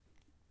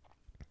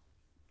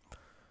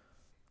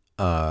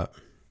Uh,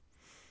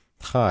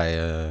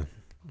 hi,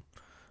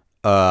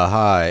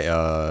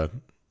 hi,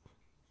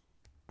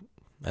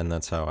 and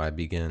that's how I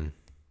begin.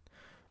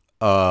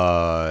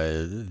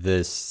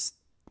 This,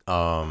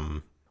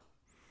 um,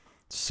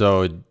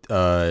 so,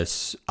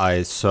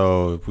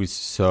 we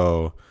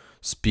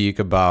speak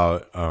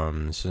about,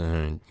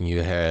 so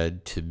you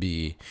had to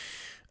be,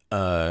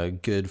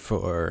 good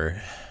for,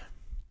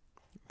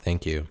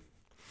 thank you.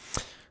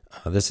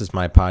 This is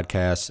my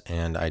podcast,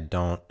 and I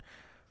don't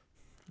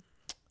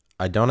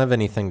have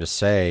anything to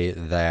say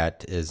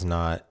that is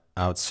not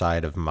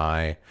outside of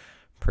my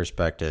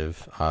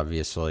perspective,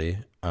 obviously.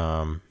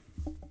 But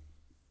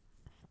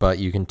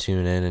you can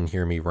tune in and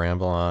hear me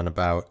ramble on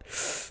about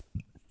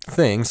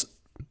things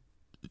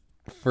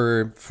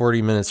for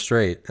 40 minutes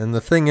straight. And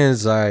the thing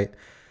is, I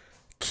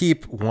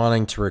keep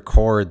wanting to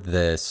record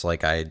this.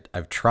 Like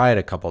I've tried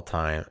a couple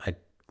times. I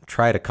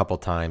tried a couple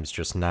times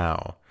just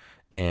now,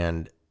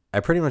 and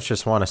I pretty much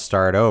just want to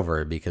start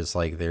over because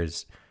I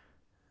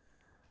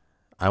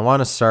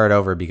want to start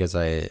over because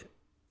I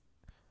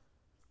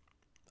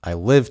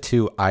live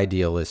too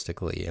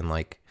idealistically, and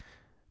like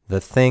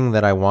the thing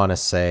that I want to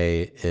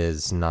say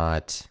is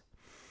not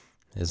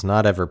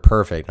ever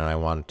perfect, and I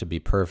want it to be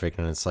perfect.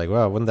 And it's like,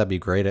 well, wouldn't that be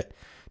great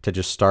to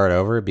just start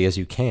over? Because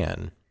you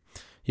can.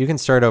 You can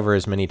start over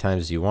as many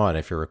times as you want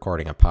if you're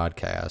recording a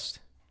podcast.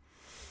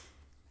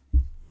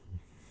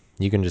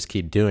 You can just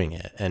keep doing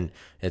it, and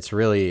it's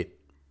really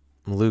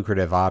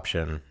lucrative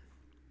option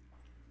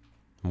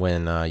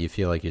when you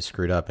feel like you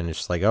screwed up, and it's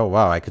just like, oh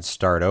wow, I could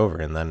start over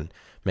and then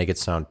make it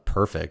sound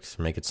perfect,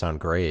 make it sound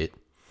great,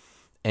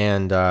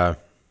 and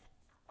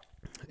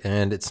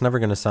it's never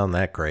gonna sound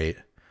that great,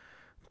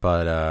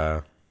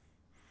 but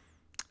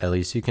at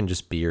least you can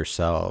just be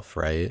yourself,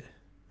 right?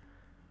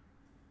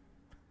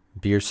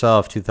 Be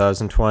yourself,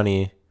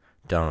 2020.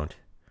 Don't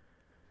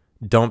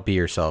be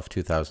yourself,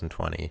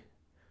 2020.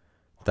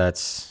 I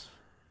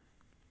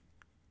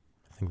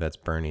think that's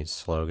Bernie's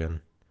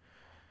slogan.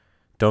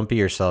 Don't be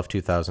yourself,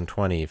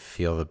 2020.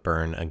 Feel the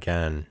burn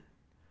again.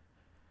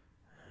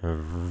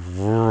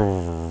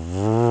 Vroom,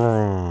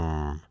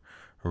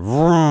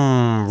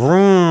 vroom,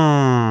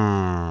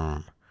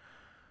 vroom.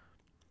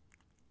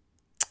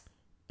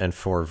 And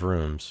 4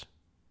 vrooms.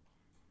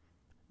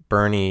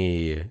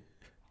 Bernie,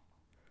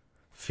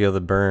 feel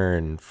the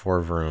burn,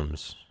 4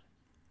 vrooms.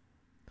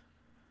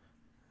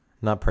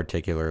 Not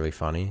particularly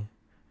funny.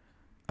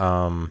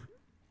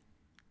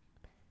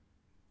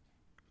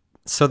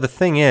 So the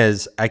thing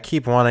is, I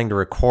keep wanting to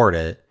record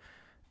it,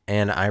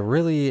 and I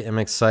really am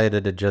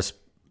excited to just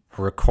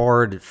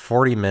record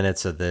 40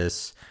 minutes of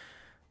this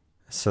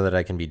so that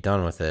I can be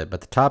done with it. But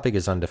the topic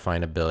is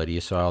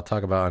undefinability, so I'll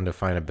talk about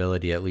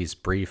undefinability at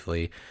least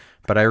briefly.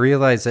 But I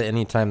realize that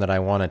anytime that I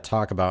want to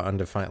talk about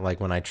undefined, like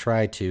when I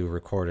try to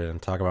record it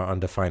and talk about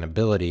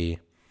undefinability,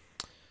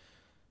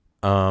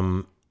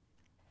 I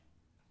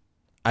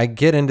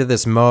get into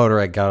this mode where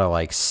I gotta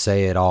like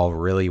say it all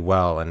really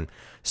well and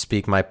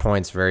speak my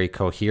points very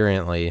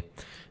coherently,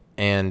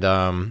 and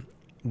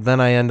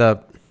then I end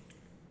up,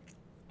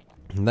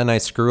 then I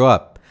screw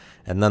up,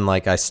 and then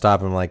like I stop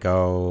and I'm like,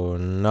 oh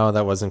no,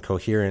 that wasn't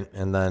coherent,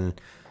 and then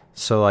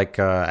so like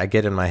I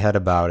get in my head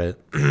about it.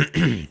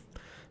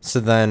 So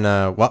then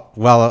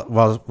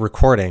while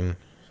recording,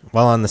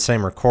 while on the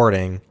same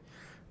recording,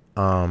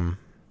 then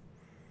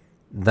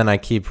I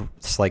keep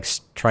like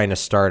trying to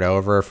start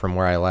over from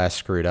where I last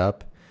screwed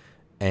up.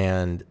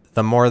 And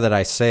the more that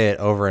I say it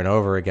over and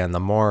over again, the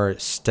more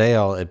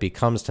stale it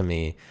becomes to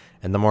me.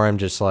 And the more I'm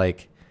just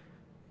like,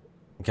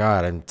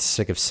 God, I'm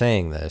sick of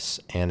saying this.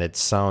 And it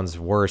sounds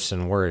worse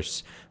and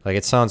worse. Like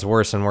it sounds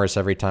worse and worse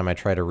every time I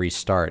try to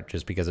restart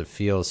just because it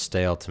feels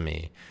stale to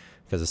me.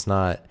 Because it's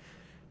not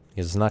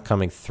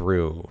coming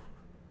through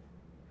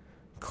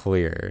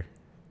clear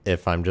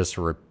if I'm just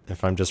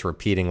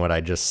repeating what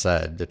I just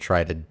said to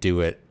try to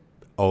do it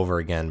over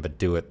again, but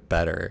do it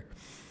better.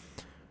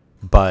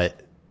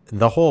 But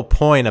the whole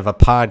point of a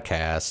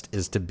podcast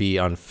is to be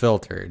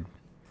unfiltered,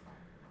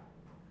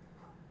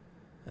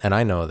 and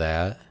I know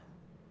that.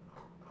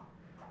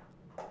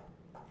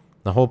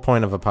 The whole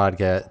point of a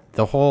podcast,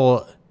 the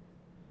whole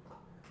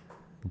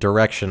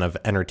direction of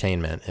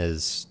entertainment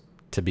is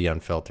to be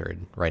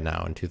unfiltered right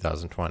now in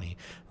 2020.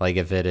 Like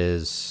if it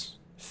is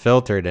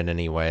filtered in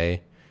any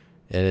way,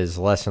 it is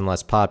less and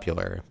less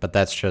popular. But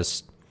that's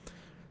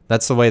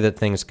the way that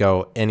things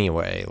go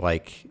anyway.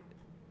 Like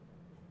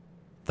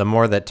the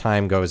more that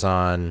time goes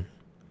on,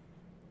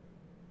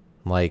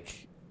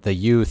 like the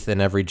youth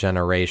in every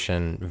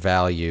generation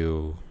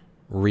value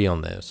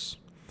realness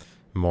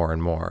more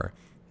and more.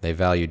 They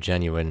value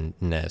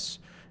genuineness.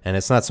 And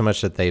it's not so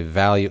much that they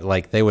value,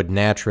 like they would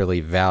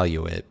naturally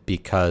value it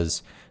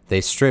because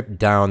they strip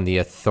down the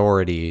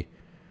authority.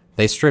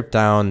 They strip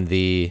down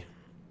the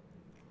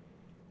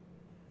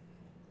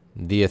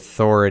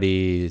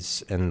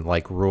authorities and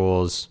like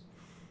rules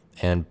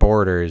and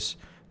borders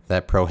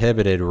that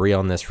prohibited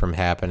realness from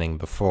happening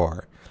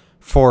before.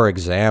 For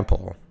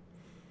example,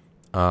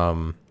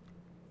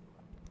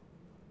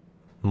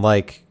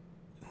 like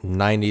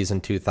 90s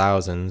and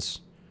 2000s,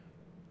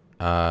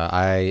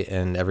 I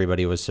and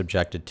everybody was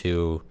subjected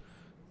to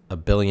a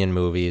billion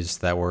movies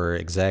that were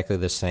exactly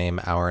the same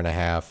hour and a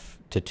half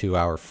to 2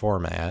 hour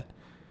format.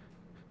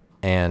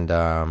 And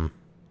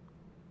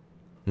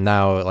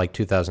now, like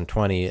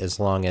 2020, as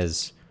long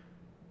as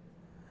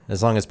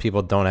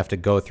people don't have to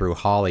go through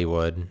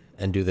Hollywood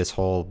and do this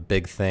whole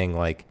big thing,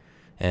 like,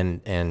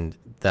 and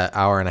that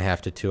hour and a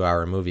half to 2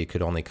 hour movie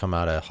could only come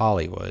out of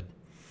Hollywood.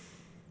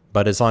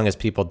 But as long as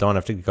people don't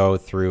have to go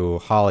through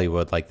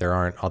Hollywood, like, there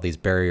aren't all these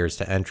barriers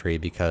to entry,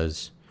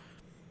 because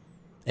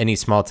any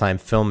small time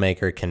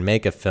filmmaker can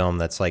make a film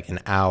that's like an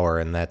hour,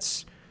 and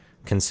that's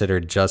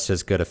considered just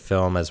as good a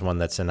film as one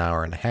that's an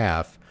hour and a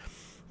half.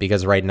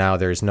 Because right now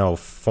there's no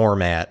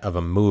format of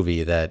a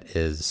movie that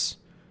is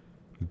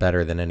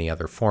better than any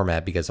other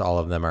format, because all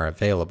of them are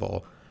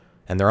available.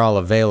 And they're all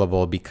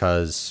available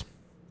because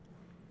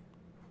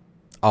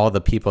all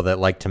the people that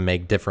like to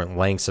make different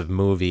lengths of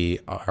movie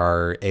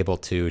are able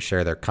to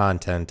share their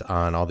content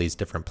on all these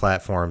different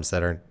platforms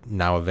that are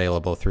now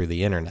available through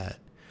the internet.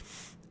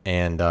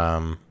 And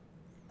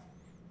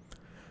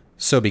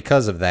so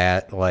because of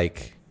that,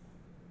 like,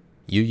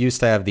 you used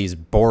to have these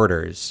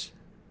borders.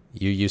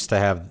 You used to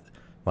have,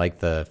 like,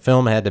 the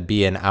film had to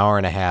be an hour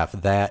and a half,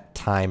 that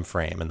time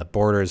frame, and the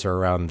borders are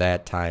around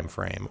that time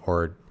frame,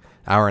 or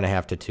hour and a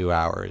half to 2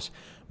 hours.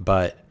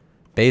 But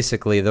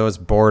basically those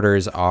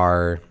borders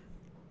are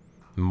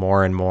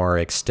more and more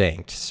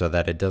extinct, so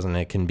that it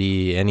can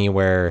be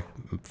anywhere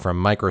from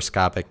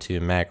microscopic to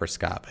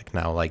macroscopic.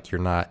 Now, like, you're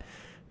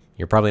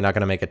probably not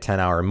going to make a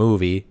 10-hour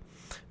movie,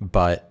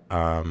 but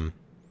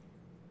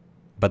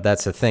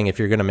that's the thing. If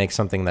you're going to make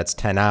something that's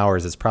 10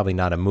 hours, it's probably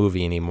not a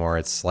movie anymore.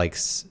 It's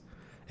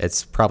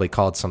probably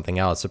called something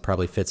else. It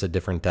probably fits a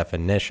different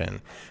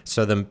definition.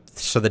 So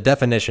the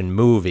definition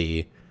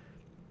movie,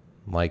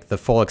 like, the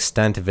full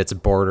extent of its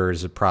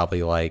borders, is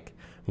probably like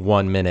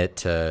 1 minute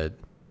to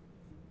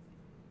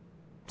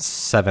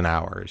 7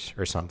 hours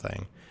or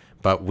something.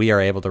 But we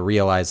are able to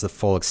realize the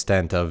full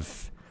extent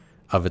of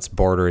its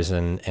borders,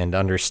 and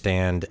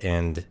understand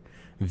and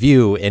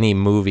view any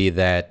movie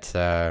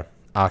that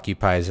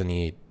occupies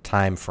any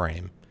time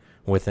frame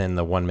within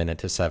the 1 minute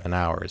to 7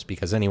 hours,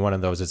 because any one of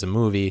those is a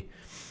movie,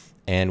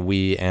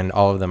 and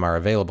all of them are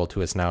available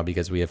to us now,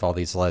 because we have all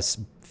these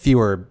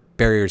fewer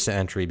barriers to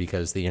entry,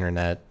 because the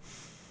internet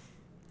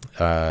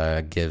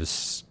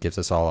gives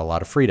us all a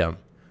lot of freedom.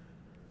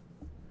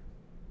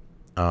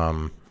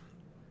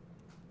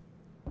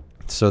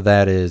 So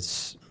that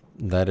is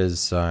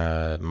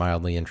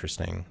mildly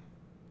interesting.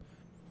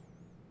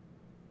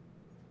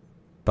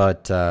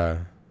 But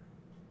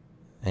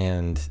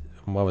and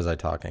what was I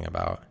talking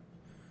about?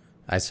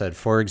 I said,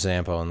 for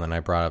example, and then I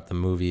brought up the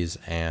movies,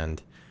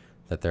 and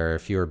that there are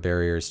fewer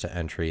barriers to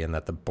entry, and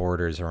that the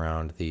borders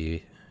around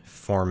the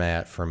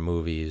format for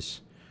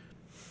movies.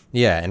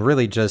 Yeah, and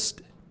really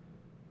just,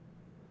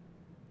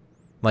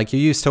 like, you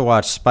used to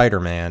watch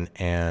Spider-Man,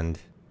 and,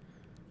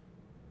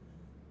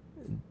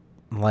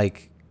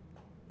 like,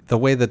 the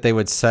way that they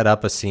would set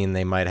up a scene,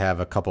 they might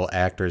have a couple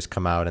actors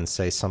come out and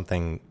say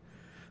something,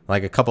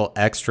 like a couple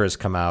extras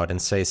come out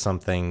and say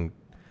something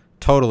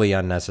totally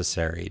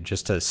unnecessary,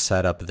 just to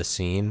set up the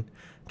scene,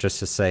 just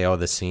to say, oh,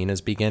 the scene is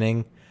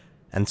beginning.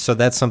 And so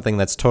that's something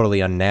that's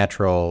totally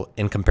unnatural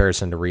in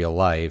comparison to real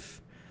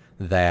life,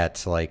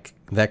 that, like,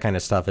 that kind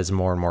of stuff is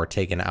more and more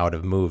taken out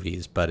of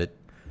movies, but it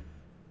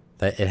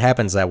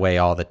happens that way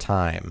all the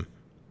time.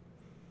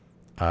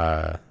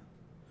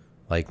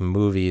 Like,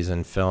 movies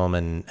and film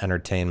and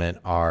entertainment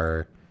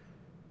are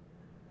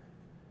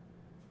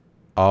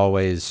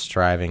always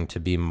striving to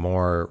be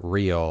more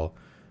real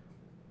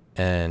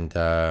and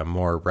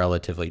more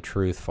relatively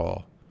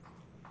truthful.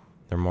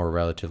 They're more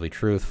relatively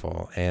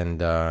truthful, and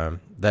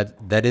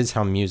that is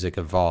how music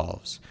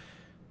evolves.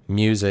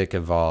 Music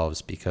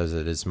evolves because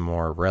it is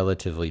more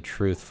relatively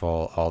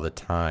truthful all the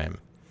time.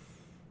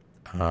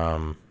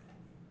 And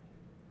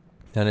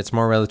it's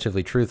more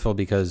relatively truthful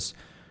because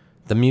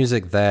the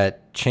music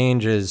that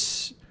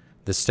changes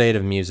the state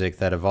of music,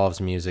 that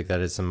evolves music, that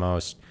is the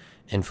most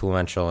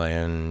influential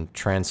and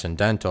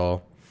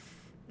transcendental,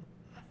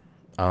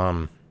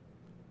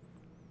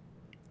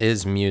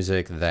 is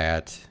music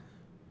that...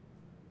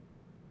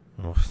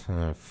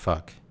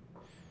 fuck.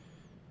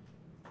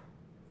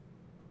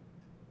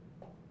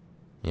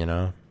 You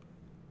know?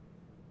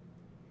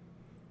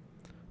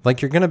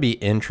 Like, you're going to be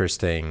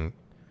interesting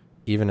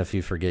even if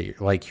you forget.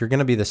 Like, you're going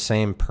to be the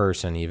same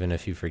person even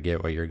if you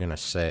forget what you're going to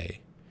say.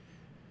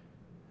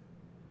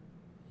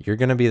 You're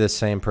going to be the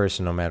same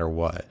person no matter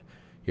what.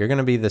 You're going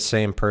to be the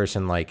same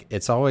person. Like,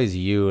 it's always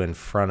you in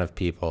front of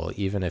people,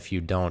 even if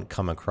you don't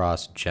come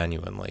across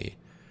genuinely.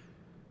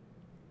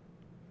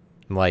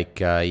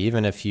 Like,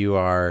 even if you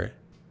are,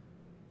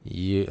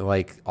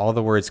 like, all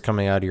the words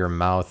coming out of your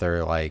mouth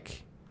are,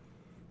 like,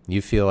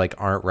 you feel like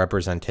aren't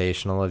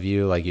representational of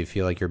you. Like, you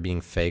feel like you're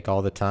being fake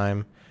all the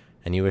time,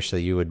 and you wish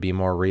that you would be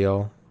more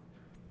real.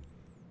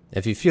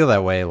 If you feel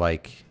that way,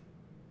 like,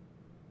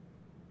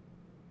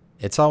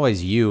 it's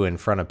always you in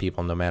front of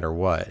people no matter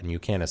what, and you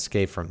can't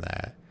escape from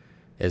that,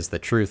 is the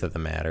truth of the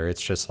matter.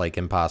 It's just, like,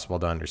 impossible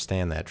to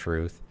understand that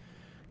truth.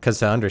 Because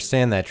to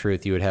understand that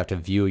truth, you would have to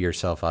view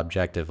yourself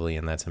objectively,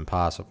 and that's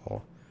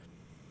impossible.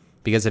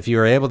 Because if you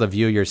were able to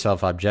view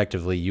yourself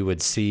objectively, you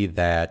would see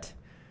that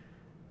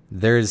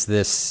there's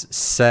this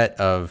set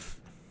of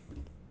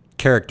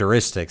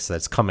characteristics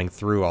that's coming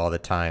through all the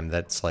time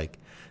that's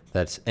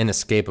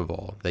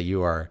inescapable, that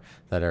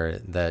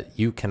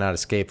you cannot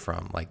escape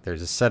from. Like,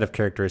 there's a set of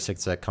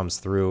characteristics that comes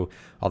through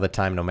all the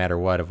time, no matter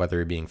what, of whether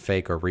you're being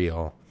fake or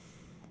real.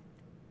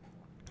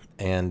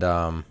 And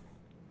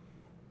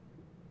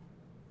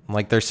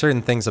like, there's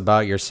certain things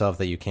about yourself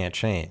that you can't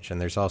change, and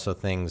there's also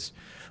things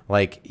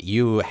like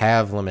you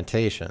have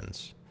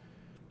limitations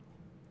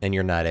and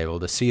you're not able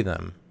to see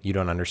them. You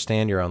don't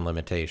understand your own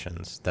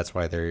limitations. That's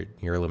why they're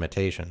your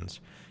limitations.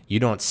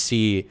 You don't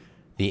see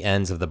the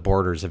ends of the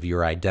borders of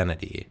your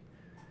identity.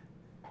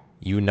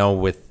 You know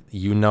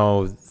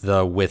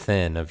the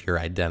within of your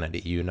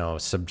identity. You know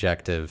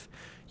subjective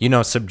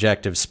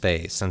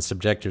space, and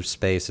subjective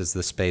space is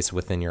the space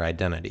within your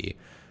identity.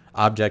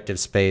 Objective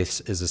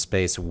space is a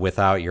space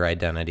without your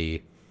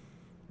identity,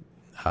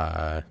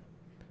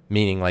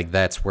 meaning like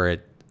that's where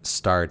it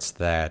starts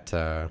that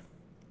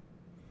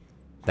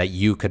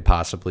you could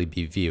possibly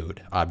be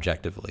viewed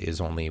objectively, is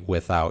only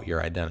without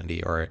your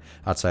identity or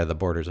outside the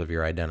borders of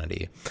your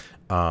identity.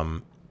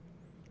 And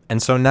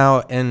so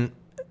now, and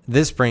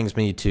this brings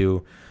me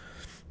to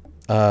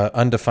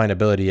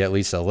undefinability, at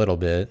least a little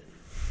bit.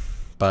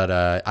 But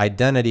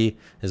identity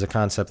is a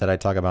concept that I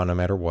talk about no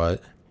matter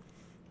what.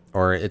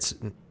 Or it's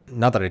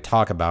not that I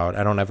talk about.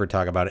 I don't ever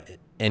talk about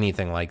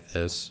anything like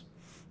this.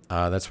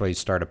 That's why you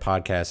start a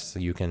podcast, so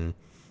you can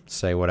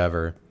say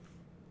whatever.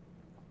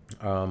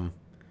 But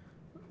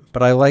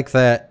I like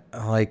that.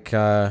 Like,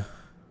 I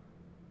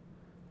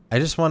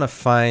just want to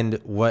find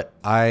what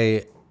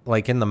I,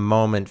 like, in the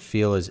moment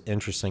feel is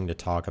interesting to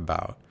talk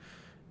about.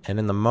 And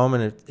in the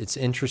moment, it's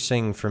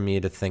interesting for me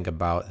to think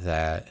about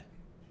that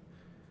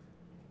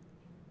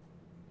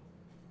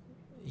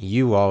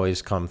you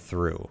always come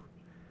through.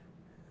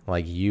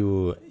 Like,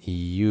 the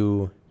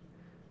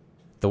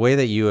way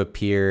that you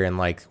appear and,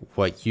 like,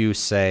 what you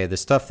say, the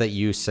stuff that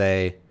you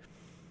say,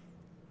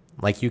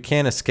 like, you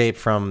can't escape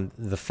from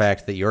the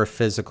fact that your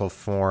physical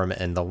form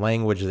and the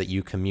language that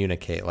you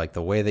communicate, like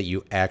the way that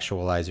you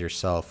actualize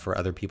yourself for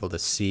other people to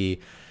see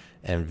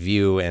and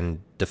view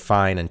and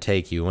define and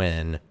take you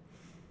in,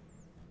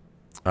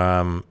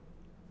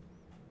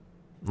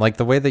 like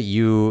the way that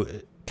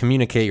you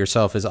communicate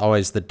yourself is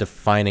always the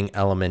defining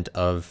element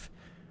of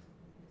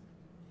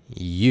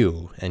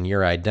you and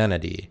your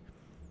identity.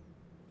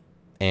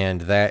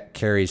 And that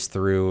carries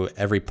through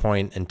every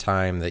point in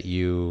time that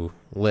you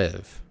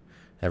live,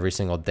 every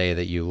single day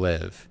that you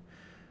live.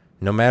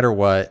 No matter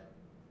what,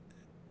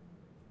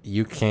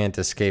 you can't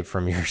escape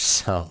from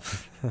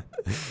yourself.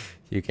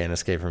 You can't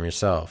escape from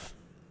yourself.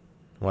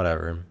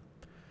 Whatever.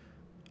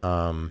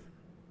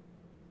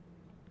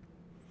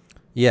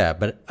 Yeah,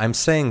 but I'm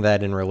saying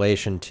that in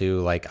relation to,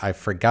 like, I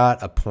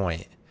forgot a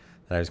point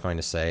that I was going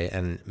to say,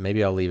 and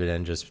maybe I'll leave it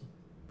in just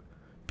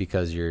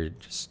because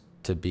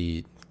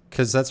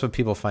because that's what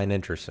people find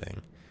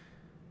interesting.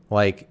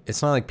 Like,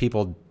 it's not like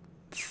people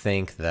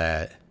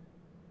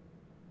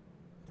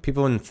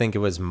wouldn't think it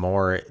was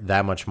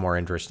that much more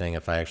interesting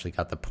if I actually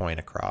got the point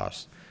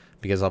across,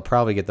 because I'll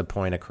probably get the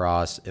point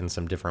across in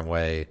some different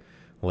way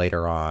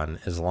later on,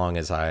 as long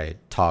as I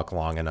talk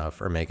long enough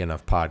or make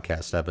enough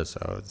podcast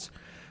episodes.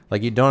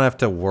 Like, you don't have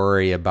to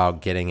worry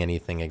about getting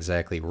anything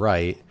exactly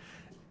right.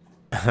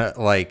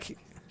 Like,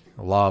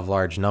 law of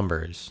large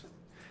numbers.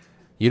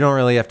 You don't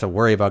really have to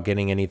worry about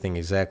getting anything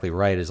exactly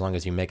right as long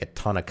as you make a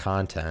ton of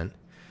content.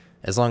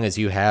 As long as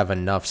you have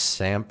enough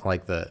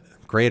like, the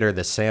greater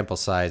the sample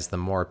size, the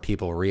more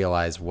people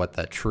realize what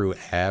the true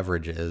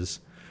average is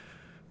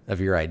of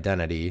your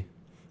identity,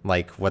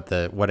 like what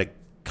it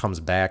comes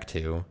back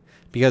to.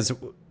 Because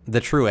the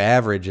true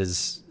average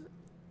is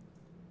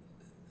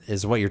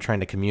what you're trying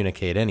to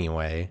communicate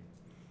anyway,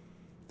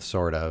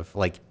 sort of.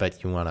 Like,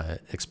 but you want to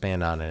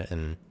expand on it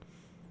and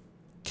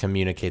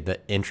communicate the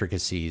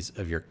intricacies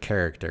of your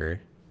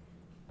character.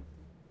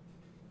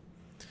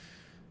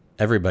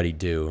 Everybody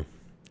do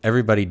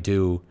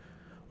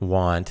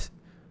want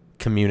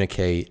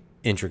communicate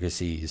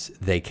intricacies,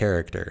 they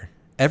character.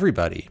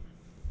 Everybody.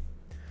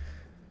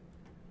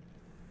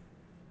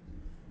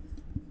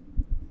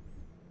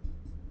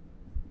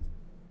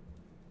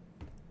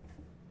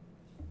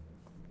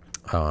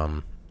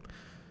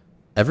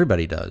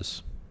 Everybody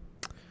does.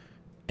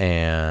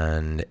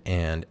 And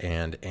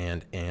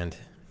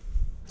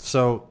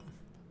so,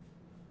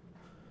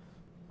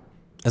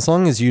 as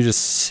long as you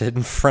just sit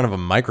in front of a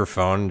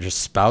microphone and just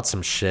spout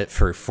some shit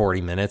for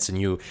 40 minutes and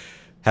you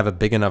have a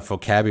big enough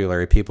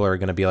vocabulary, people are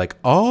going to be like,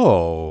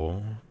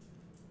 oh,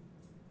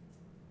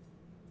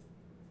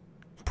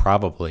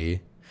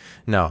 probably.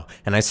 No.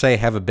 And I say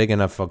have a big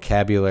enough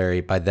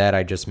vocabulary. By that,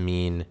 I just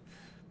mean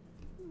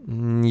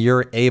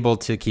you're able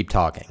to keep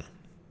talking.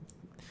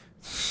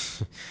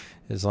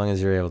 As long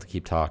as you're able to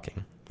keep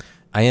talking.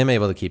 I am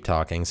able to keep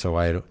talking, so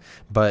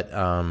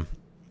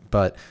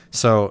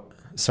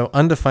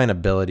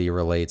undefinability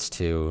relates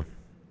to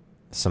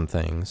some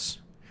things.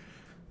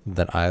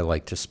 that I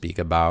like to speak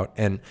about.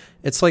 And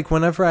it's like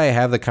whenever I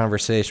have the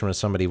conversation with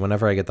somebody,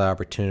 whenever I get the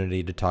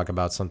opportunity to talk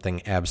about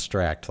something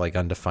abstract like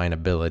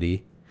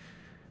undefinability,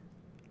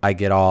 I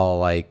get all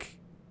like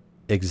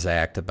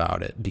exact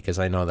about it because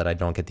I know that I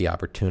don't get the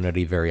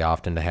opportunity very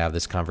often to have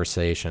this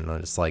conversation.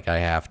 And it's like I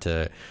have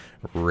to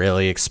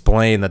really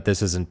explain that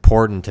this is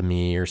important to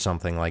me or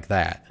something like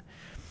that.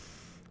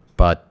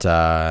 But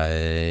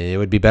it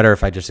would be better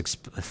if I just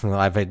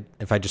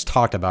if I just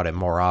talked about it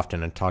more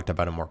often and talked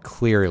about it more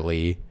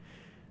clearly.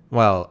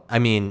 Well, I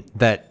mean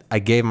that I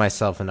gave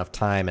myself enough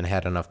time and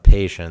had enough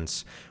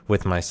patience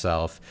with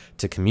myself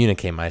to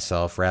communicate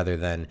myself rather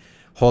than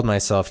hold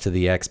myself to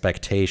the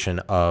expectation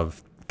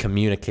of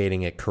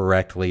communicating it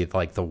correctly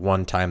like the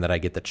one time that I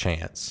get the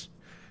chance.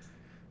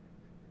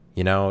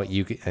 So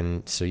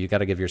you got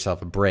to give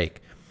yourself a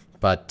break.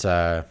 But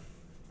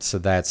so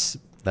that's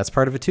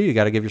part of it too. You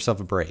got to give yourself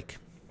a break.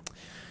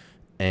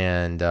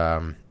 And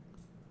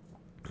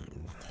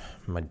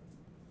my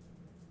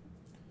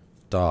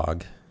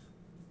dog.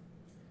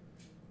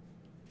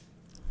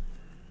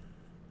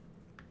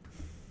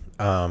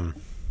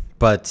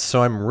 But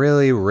so I'm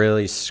really,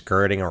 really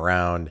skirting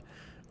around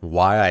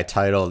why I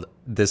titled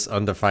this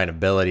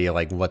undefinability,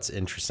 like what's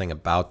interesting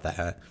about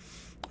that.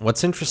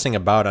 What's interesting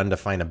about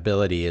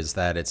undefinability is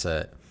that it's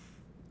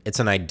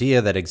an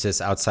idea that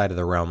exists outside of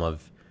the realm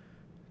of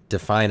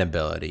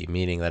definability,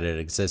 meaning that it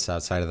exists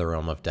outside of the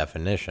realm of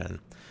definition.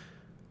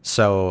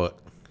 So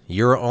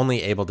you're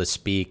only able to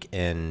speak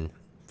in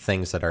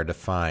things that are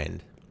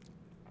defined.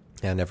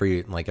 And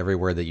every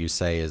word that you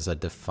say is a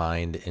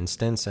defined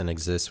instance and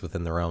exists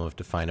within the realm of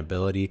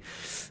definability.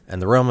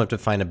 And the realm of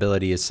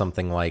definability is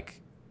something like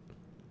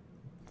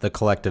the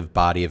collective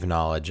body of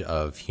knowledge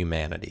of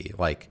humanity.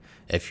 Like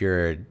if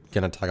you're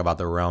going to talk about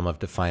the realm of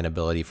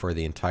definability for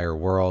the entire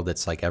world,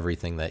 it's like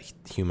everything that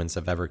humans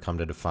have ever come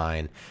to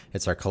define.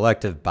 It's our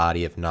collective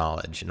body of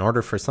knowledge. In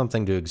order for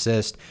something to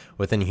exist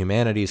within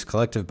humanity's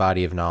collective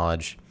body of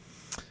knowledge,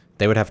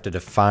 they would have to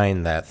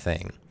define that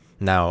thing.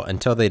 Now,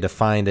 until they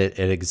defined it,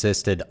 it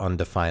existed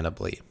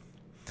undefinably,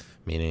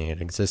 meaning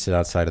it existed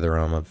outside of the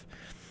realm of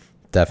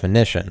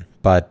definition.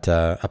 But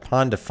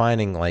upon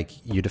defining, like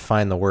you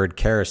define the word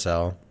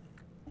carousel,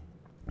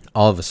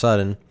 all of a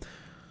sudden,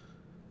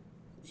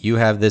 you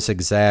have this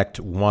exact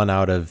one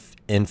out of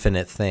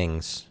infinite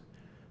things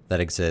that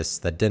exists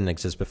that didn't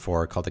exist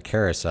before called a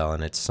carousel,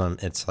 and it's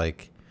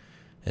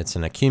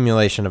an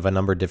accumulation of a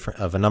number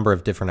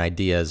of different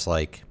ideas,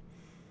 like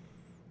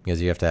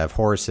because you have to have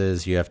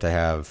horses, you have to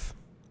have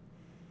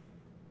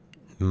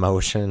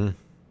motion,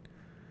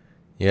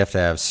 you have to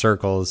have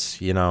circles,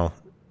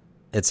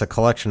 it's a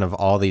collection of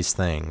all these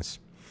things,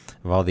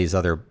 of all these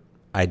other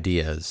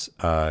ideas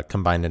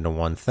combined into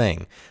one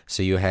thing.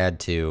 So you had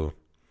to,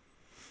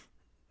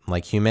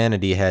 like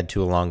humanity had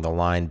to along the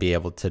line be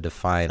able to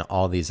define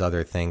all these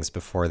other things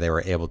before they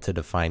were able to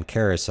define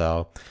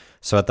carousel.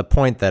 So at the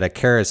point that a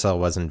carousel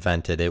was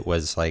invented, it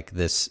was like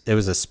this, it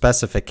was a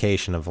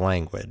specification of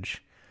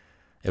language.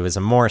 It was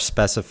a more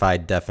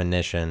specified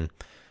definition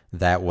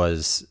that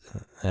was,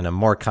 and a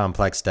more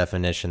complex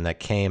definition that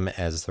came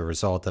as the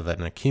result of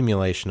an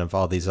accumulation of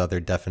all these other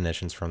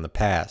definitions from the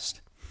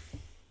past.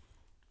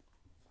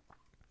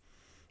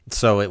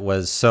 So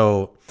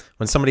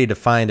when somebody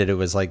defined it, it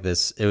was like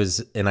this, it was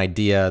an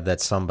idea that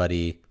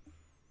somebody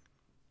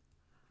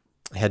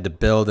had to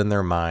build in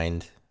their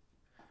mind.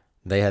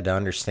 They had to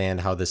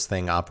understand how this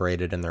thing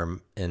operated in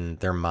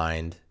their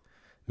mind,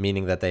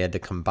 meaning that they had to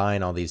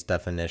combine all these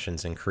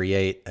definitions and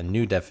create a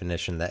new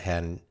definition that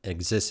hadn't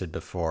existed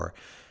before.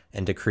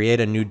 And to create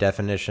a new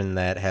definition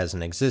that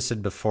hasn't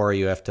existed before,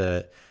 you have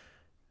to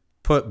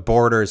put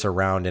borders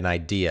around an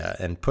idea.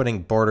 And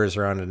putting borders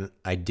around an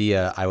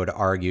idea, I would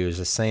argue, is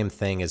the same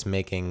thing as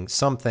making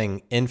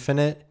something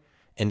infinite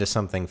into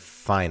something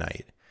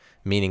finite,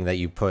 meaning that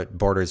you put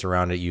borders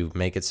around it, you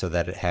make it so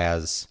that it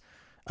has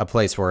a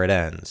place where it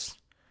ends.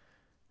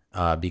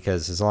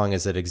 Because as long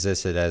as it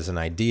existed as an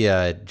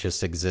idea, it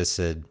just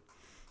existed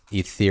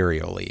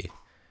ethereally,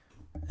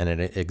 and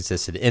it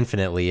existed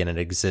infinitely, and it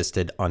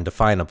existed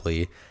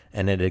undefinably,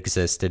 and it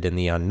existed in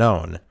the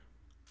unknown.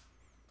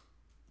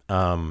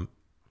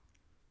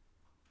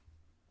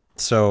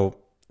 So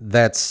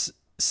that's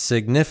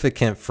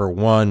significant for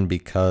one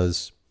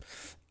because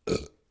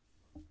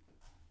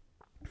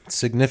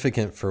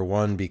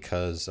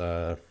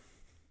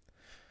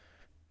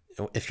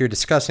if you're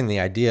discussing the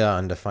idea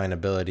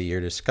undefinability, you're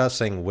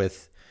discussing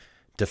with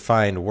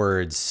defined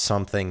words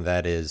something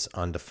that is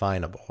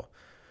undefinable.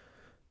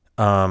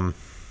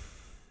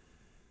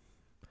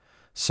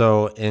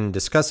 So in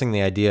discussing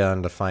the idea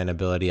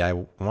undefinability, I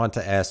want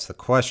to ask the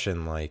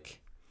question, like,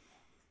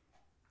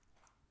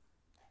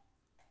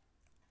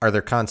 are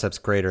there concepts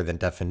greater than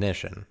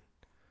definition?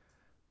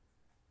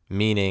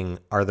 Meaning,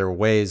 are there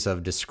ways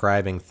of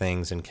describing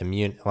things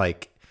and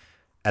like,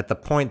 at the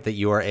point that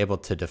you are able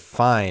to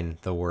define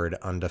the word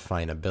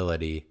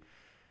undefinability,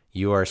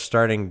 you are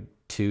starting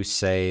to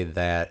say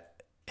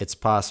that it's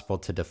possible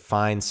to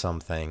define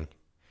something.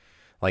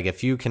 Like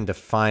if you can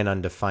define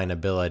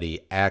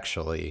undefinability,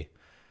 actually,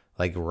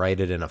 like write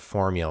it in a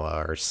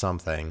formula or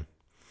something,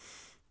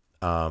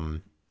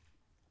 then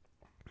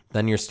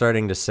you're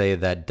starting to say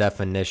that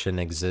definition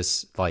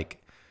exists,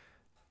 like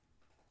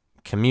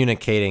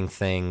communicating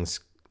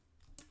things.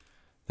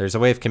 There's a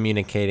way of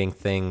communicating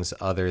things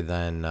other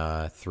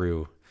than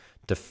through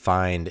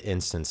defined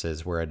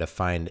instances, where a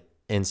defined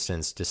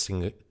instance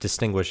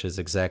distinguishes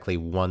exactly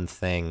one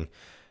thing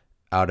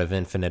out of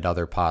infinite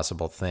other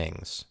possible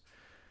things.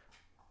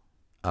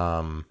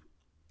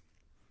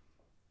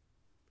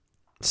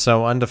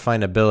 So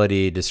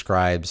undefinability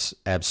describes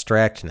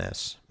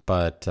abstractness,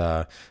 but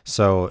and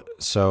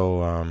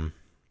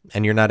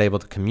you're not able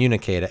to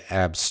communicate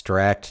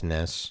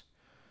abstractness,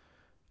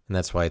 and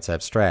that's why it's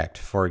abstract.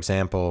 For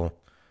example,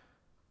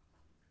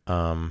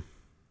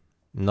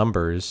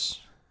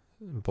 numbers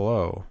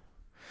below.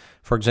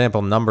 For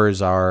example,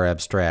 numbers are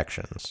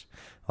abstractions.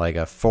 Like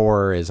a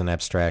 4 is an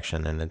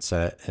abstraction, and it's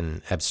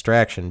an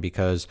abstraction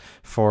because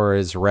 4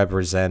 is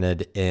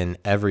represented in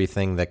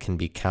everything that can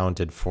be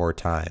counted 4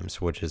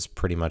 times, which is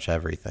pretty much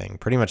everything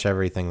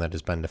that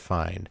has been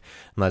defined,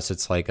 unless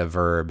it's like a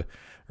verb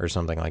or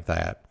something like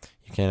that.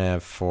 You can't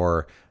have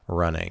 4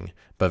 running,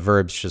 but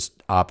verbs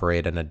just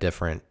operate in a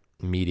different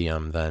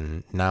medium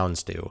than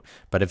nouns do.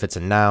 But if it's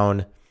a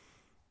noun,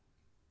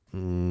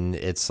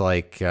 it's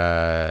like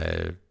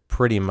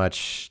pretty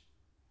much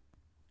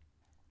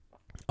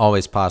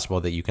always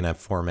possible that you can have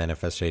 4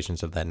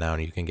 manifestations of that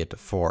noun. You can get to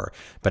 4.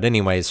 But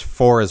anyways,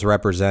 4 is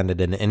represented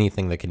in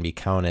anything that can be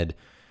counted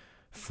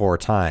 4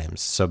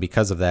 times. So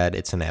because of that,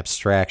 it's an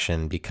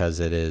abstraction, because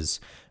it is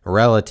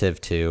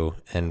relative to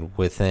and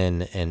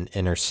within and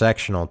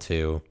intersectional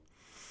to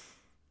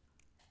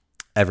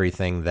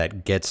everything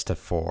that gets to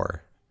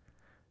 4.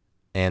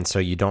 And so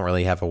you don't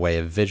really have a way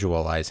of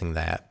visualizing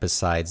that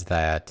besides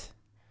that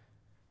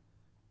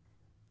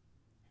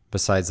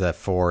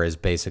 4 is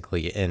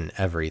basically in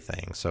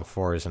everything. So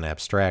 4 is an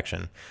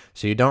abstraction.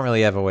 So you don't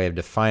really have a way of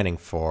defining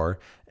 4.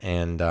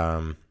 And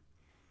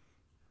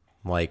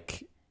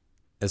like,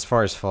 as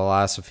far as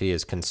philosophy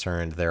is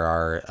concerned, there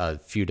are a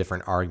few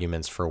different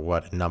arguments for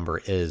what a number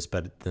is,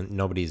 but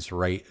nobody's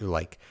right.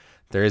 Like,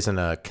 there isn't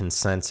a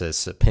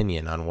consensus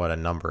opinion on what a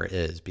number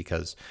is,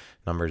 because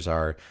numbers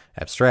are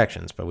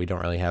abstractions, but we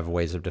don't really have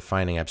ways of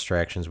defining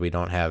abstractions. We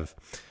don't have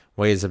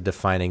ways of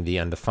defining the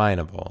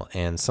undefinable.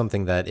 And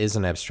something that is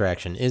an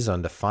abstraction is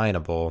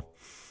undefinable.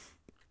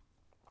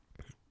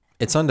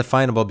 It's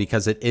undefinable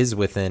because it is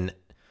within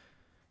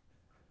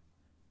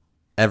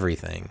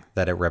everything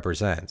that it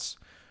represents.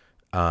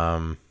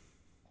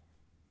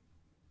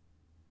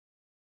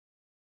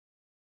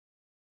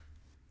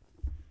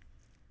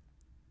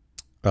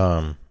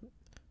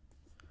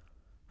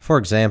 For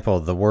example,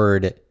 the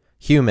word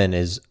human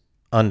is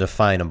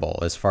undefinable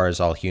as far as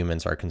all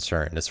humans are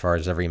concerned, as far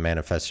as every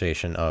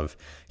manifestation of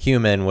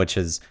human,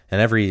 and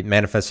every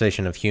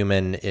manifestation of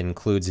human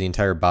includes the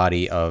entire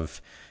body of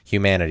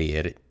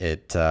humanity.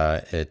 It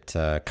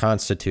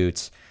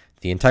constitutes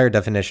the entire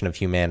definition of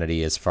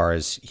humanity as far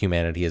as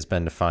humanity has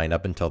been defined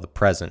up until the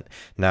present.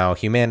 Now,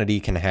 humanity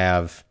can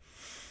have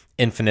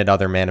infinite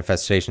other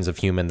manifestations of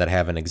human that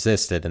haven't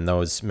existed, and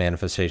those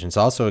manifestations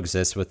also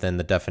exist within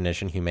the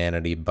definition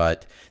humanity,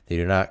 but they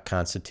do not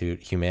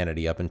constitute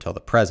humanity up until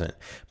the present.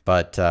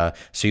 But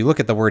so you look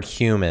at the word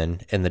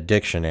human in the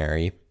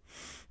dictionary,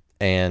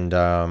 and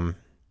the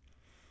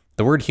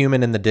word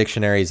human in the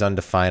dictionary is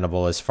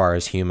undefinable as far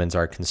as humans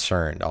are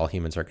concerned. All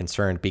humans are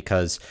concerned,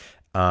 because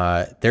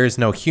there is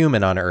no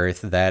human on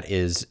Earth that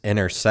is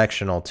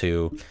intersectional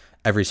to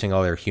every single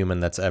other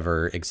human that's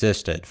ever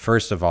existed.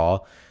 First of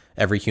all,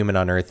 every human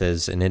on Earth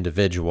is an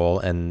individual,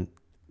 and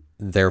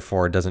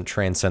therefore doesn't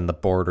transcend the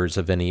borders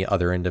of any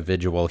other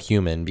individual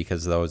human,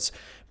 because those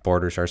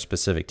borders are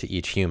specific to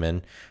each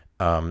human,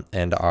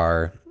 and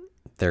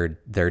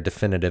they're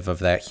definitive of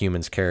that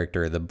human's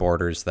character, the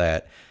borders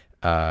that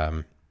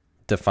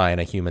define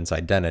a human's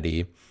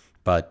identity.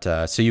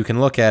 But so you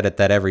can look at it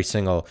that every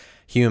single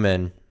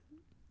human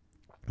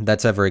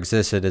that's ever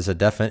existed is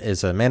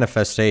a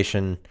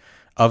manifestation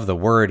of the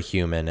word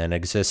human, and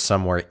exists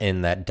somewhere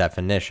in that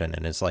definition,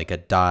 and is like a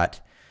dot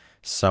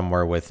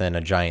somewhere within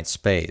a giant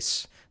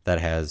space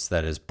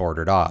that is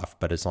bordered off.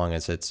 But as long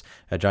as it's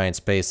a giant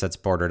space that's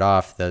bordered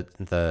off,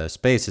 the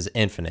space is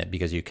infinite,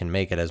 because you can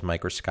make it as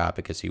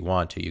microscopic as you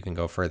want to. You can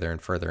go further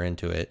and further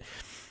into it,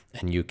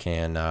 and you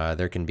can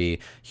there can be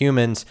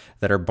humans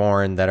that are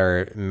born that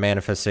are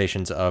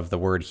manifestations of the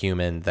word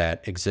human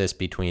that exist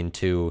between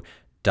two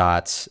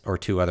dots or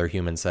two other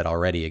humans that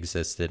already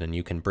existed, and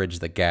you can bridge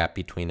the gap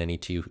between any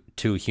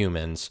two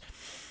humans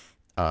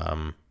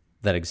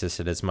that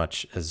existed as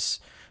much as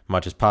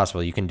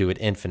possible. You can do it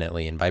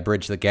infinitely, and by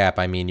bridge the gap,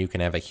 I mean you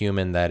can have a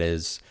human that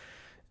is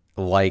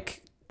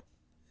like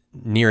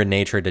near in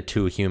nature to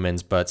two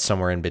humans, but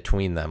somewhere in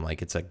between them,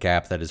 like it's a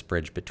gap that is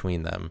bridged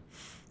between them.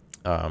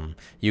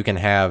 You can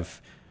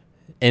have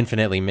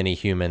infinitely many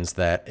humans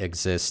that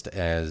exist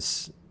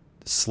as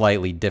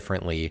slightly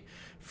differently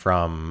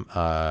from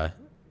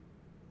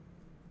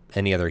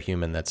any other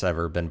human that's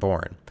ever been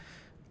born.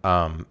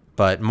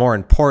 But more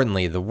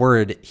importantly, the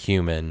word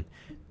human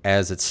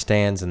as it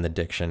stands in the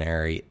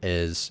dictionary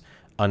is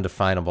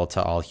undefinable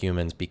to all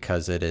humans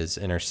because it is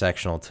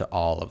intersectional to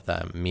all of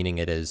them, meaning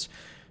it's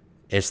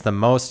the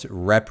most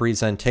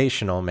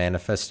representational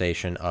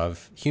manifestation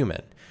of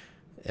human.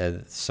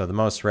 So the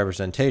most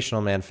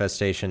representational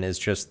manifestation is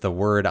just the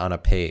word on a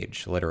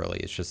page, literally.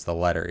 It's just the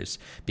letters,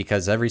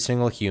 because every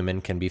single human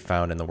can be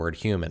found in the word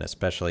human,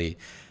 especially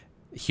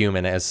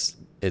human as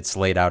it's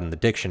laid out in the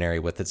dictionary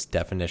with its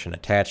definition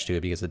attached to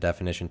it, because the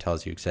definition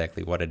tells you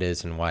exactly what it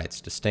is and why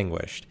it's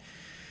distinguished.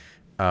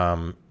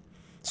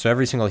 So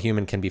every single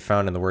human can be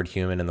found in the word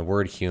human, and the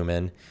word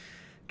human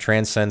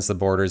transcends the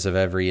borders of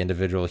every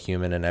individual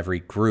human and every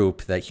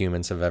group that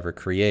humans have ever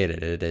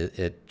created.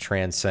 It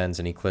transcends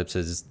and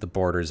eclipses the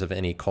borders of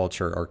any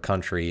culture or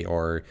country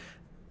or,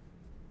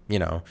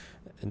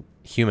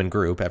 human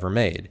group ever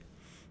made,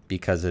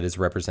 because it is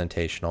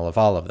representational of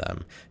all of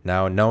them.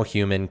 Now, no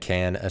human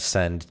can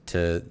ascend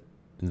to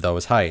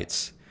those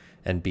heights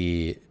and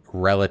be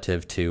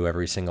relative to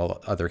every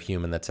single other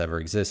human that's ever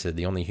existed.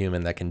 The only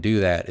human that can do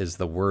that is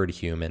the word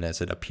human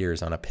as it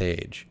appears on a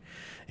page.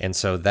 And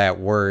so that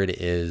word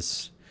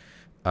is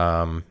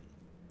undefinable.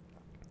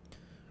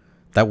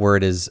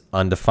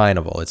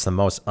 It's the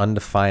most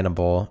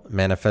undefinable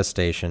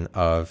manifestation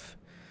of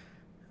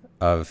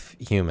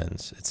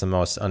humans. It's the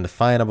most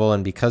undefinable,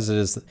 and because it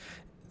is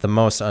the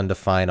most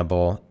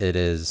undefinable, it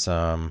is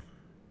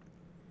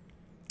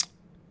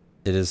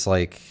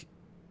like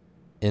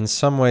in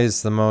some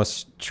ways the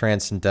most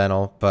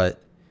transcendental,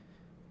 but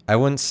I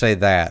wouldn't say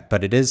that,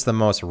 but it is the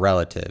most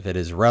relative. It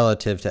is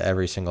relative to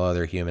every single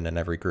other human in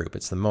every group.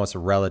 It's the most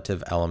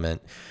relative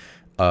element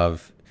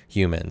of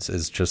humans,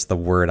 is just the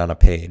word on a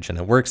page. And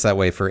it works that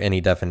way for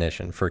any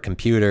definition. For a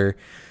computer,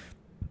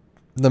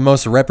 the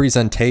most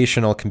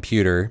representational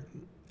computer,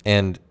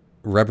 and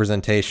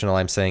representational,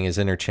 I'm saying, is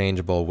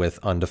interchangeable with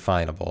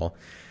undefinable.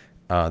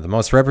 The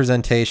most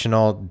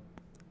representational,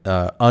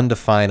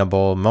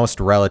 undefinable,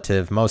 most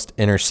relative, most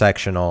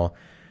intersectional,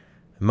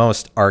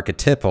 most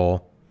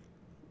archetypal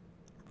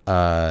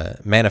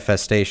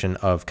manifestation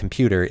of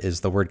computer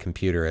is the word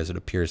computer as it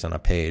appears on a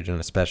page, and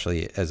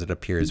especially as it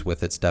appears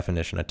with its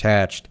definition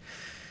attached,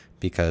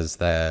 because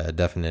the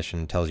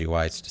definition tells you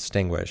why it's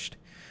distinguished.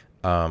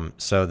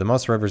 So the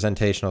most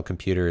representational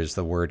computer is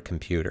the word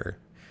computer.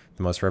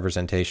 The most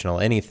representational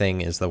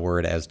anything is the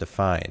word as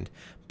defined.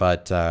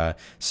 But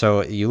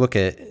so you look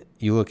at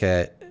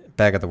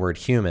back at the word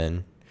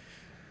human.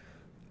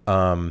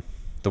 The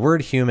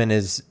word human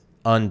is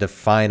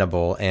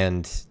undefinable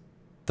and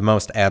the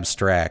most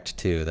abstract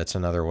too. That's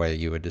another way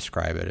you would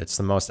describe it. It's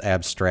the most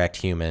abstract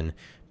human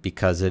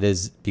because it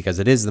is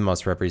the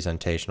most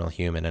representational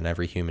human, and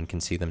every human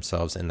can see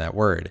themselves in that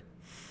word.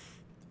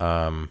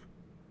 And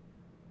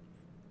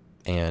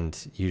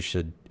you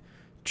should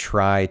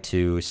try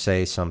to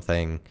say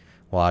something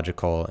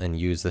logical and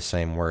use the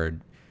same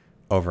word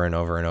over and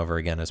over and over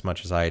again as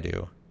much as I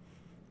do.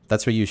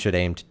 That's what you should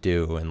aim to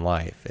do in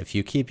life. If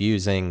you keep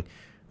using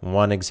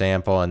one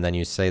example and then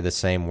you say the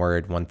same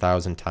word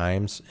 1,000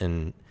 times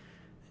in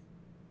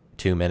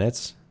 2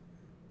 minutes,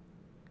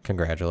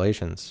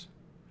 congratulations.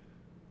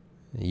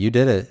 You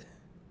did it.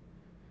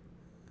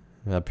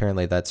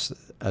 Apparently that's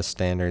a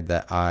standard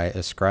that I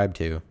ascribe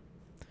to.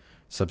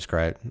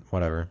 Subscribe,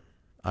 whatever.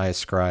 I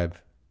ascribe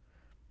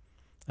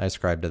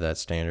to that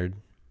standard.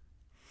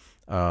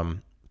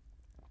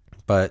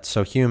 But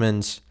so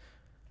humans,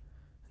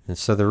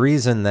 so the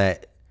reason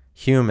that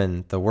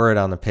human, the word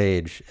on the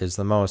page, is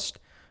the most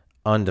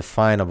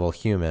undefinable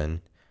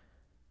human,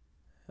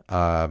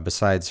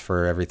 besides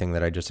for everything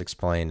that I just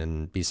explained,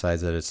 and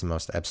besides that it's the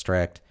most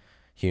abstract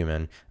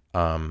human,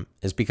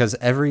 is because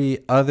every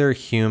other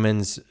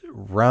human's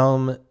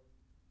realm,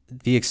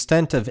 the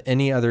extent of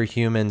any other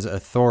human's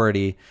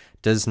authority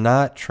does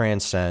not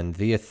transcend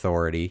the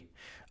authority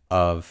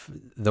of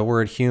the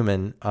word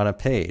human on a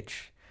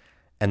page.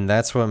 And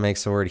that's what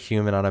makes the word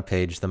human on a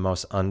page the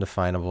most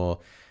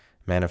undefinable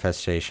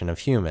manifestation of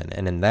human.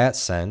 And in that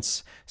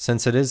sense,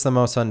 since it is the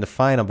most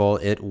undefinable,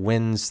 it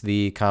wins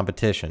the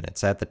competition.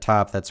 It's at the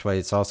top. That's why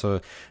it's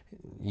also,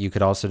 you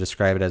could also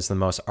describe it as the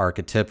most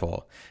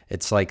archetypal.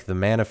 It's like the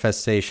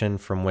manifestation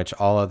from which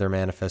all other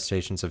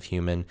manifestations of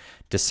human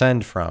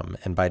descend from.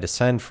 And by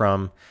descend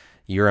from,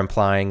 you're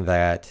implying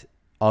that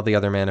all the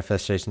other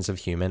manifestations of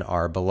human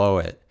are below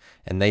it.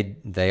 And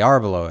they are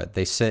below it.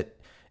 They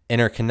sit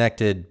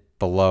interconnected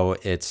below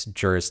its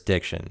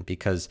jurisdiction,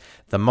 because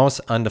the most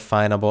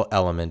undefinable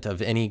element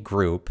of any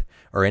group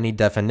or any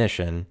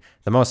definition,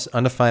 the most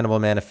undefinable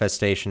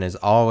manifestation is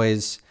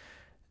always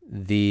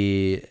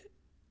the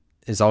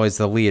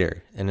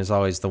leader and is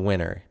always the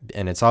winner.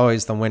 And it's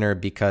always the winner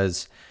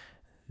because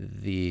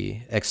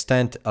the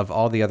extent of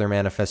all the other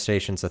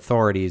manifestations'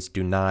 authorities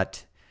do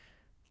not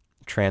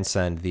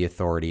transcend the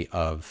authority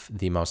of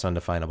the most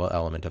undefinable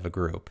element of a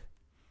group.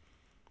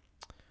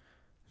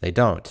 They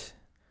don't.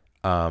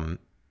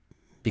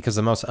 Because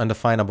the most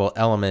undefinable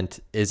element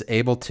is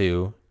able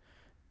to,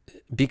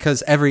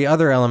 because every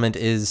other element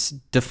is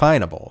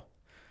definable.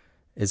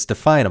 It's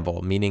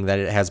definable, meaning that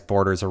it has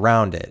borders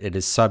around it. It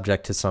is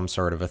subject to some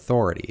sort of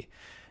authority.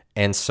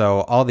 And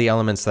so all the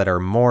elements that are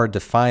more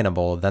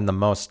definable than the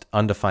most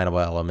undefinable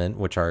element,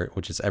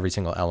 which is every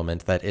single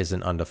element that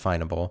isn't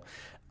undefinable,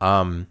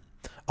 all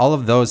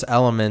of those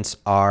elements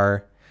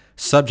are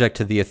subject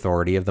to the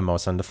authority of the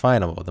most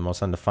undefinable. The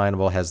most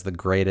undefinable has the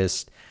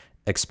greatest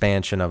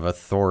expansion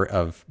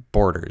of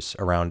borders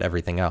around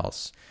everything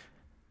else.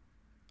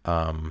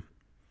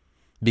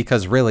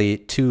 Because really,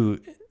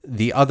 to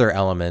the other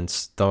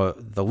elements, the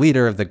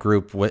leader of the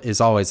group is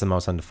always the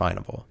most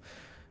undefinable.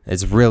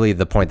 It's really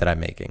the point that I'm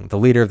making. The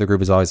leader of the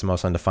group is always the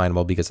most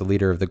undefinable because the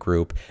leader of the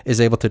group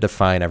is able to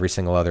define every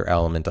single other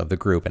element of the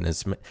group and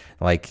is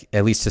like,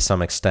 at least to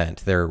some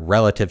extent, they're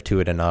relative to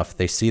it enough.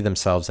 They see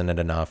themselves in it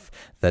enough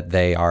that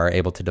they are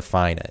able to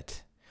define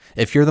it.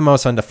 If you're the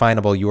most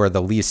undefinable,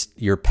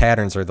 your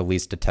patterns are the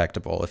least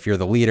detectable. If you're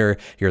the leader,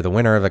 you're the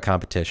winner of a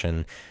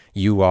competition,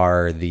 you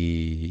are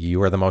the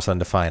most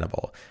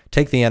undefinable.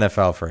 Take the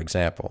NFL, for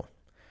example.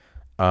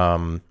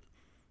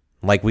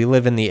 Like, we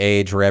live in the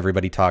age where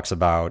everybody talks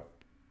about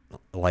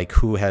like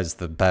who has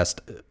the best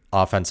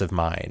offensive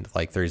mind.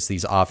 Like, there's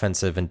these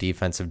offensive and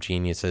defensive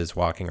geniuses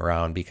walking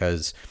around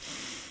because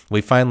we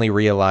finally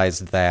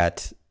realized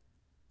that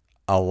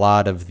a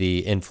lot of the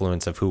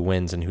influence of who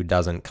wins and who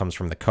doesn't comes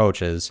from the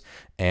coaches.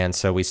 And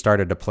so we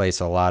started to place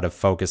a lot of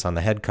focus on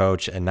the head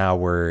coach, and now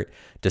we're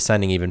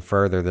descending even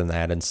further than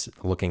that and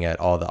looking at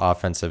all the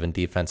offensive and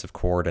defensive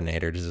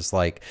coordinators. It's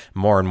like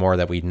more and more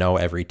that we know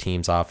every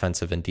team's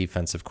offensive and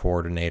defensive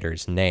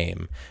coordinator's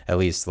name. At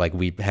least, like,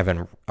 we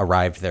haven't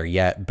arrived there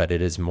yet, but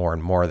it is more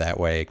and more that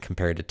way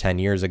compared to 10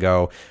 years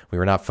ago. We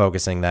were not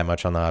focusing that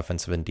much on the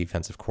offensive and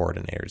defensive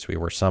coordinators. We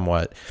were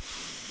somewhat...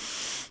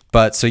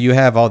 But so you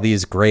have all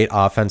these great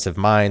offensive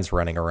minds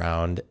running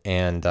around,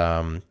 and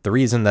the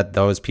reason that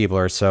those people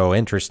are so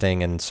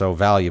interesting and so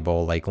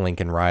valuable, like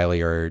Lincoln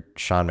Riley or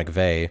Sean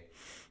McVay,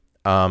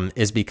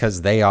 is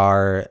because they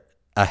are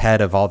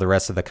ahead of all the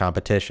rest of the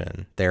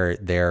competition.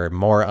 They're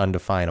more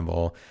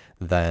undefinable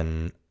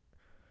than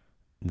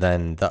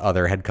the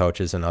other head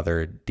coaches and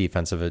other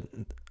defensive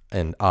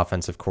and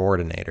offensive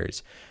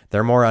coordinators.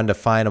 They're more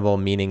undefinable,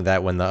 meaning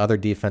that when the other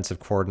defensive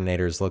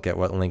coordinators look at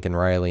what Lincoln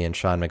Riley and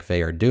Sean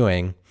McVay are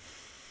doing,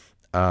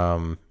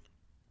 they're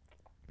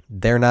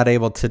not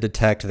able to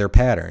detect their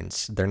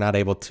patterns. They're not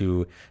able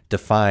to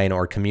define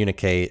or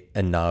communicate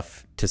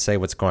enough to say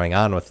what's going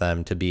on with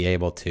them to be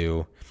able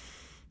to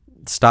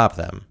stop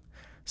them.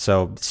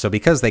 So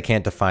because they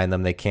can't define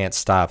them, they can't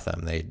stop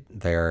them.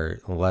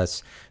 They're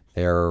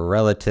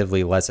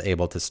relatively less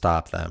able to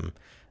stop them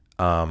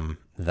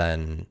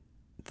than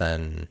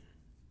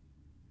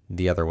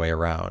the other way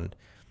around.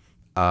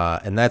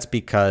 And that's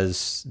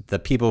because the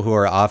people who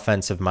are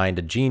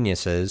offensive-minded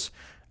geniuses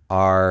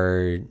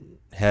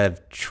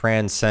have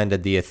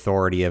transcended the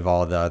authority of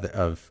all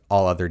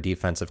other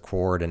defensive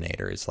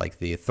coordinators, like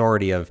the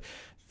authority of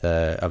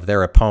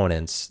their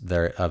opponents,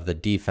 of the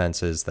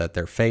defenses that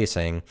they're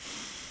facing,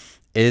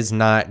 is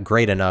not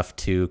great enough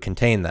to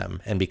contain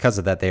them. And because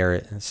of that,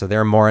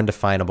 they're more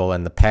undefinable,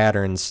 and the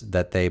patterns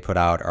that they put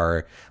out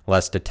are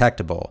less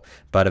detectable.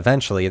 But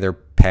eventually their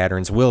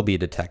patterns will be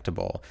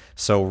detectable.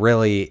 So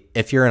really,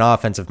 if you're an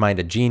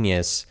offensive-minded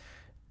genius,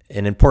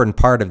 an important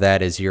part of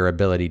that is your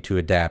ability to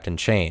adapt and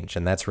change.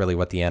 And that's really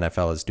what the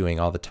NFL is doing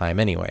all the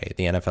time anyway.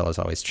 The NFL is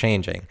always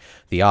changing.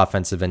 The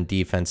offensive and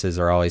defenses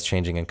are always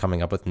changing and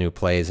coming up with new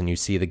plays, and you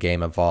see the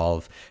game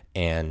evolve.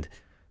 And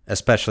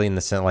especially in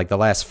the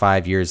last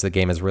 5 years, the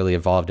game has really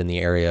evolved in the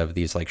area of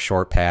these like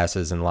short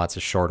passes and lots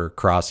of shorter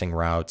crossing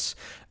routes.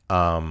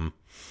 And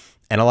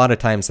a lot of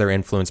times they're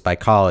influenced by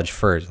college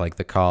first, like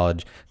the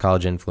college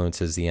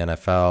influences the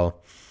NFL.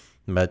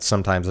 But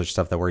sometimes there's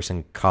stuff that works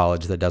in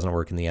college that doesn't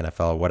work in the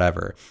NFL or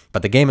whatever.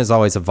 But the game is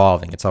always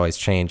evolving. It's always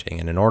changing.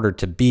 And in order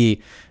to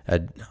be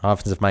an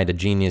offensive-minded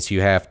genius,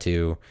 you have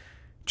to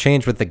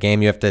change with the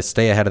game. You have to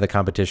stay ahead of the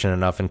competition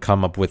enough and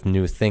come up with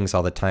new things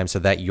all the time so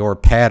that your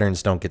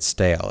patterns don't get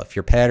stale. If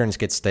your patterns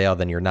get stale,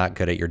 then you're not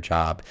good at your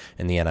job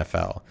in the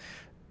NFL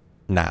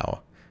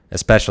now.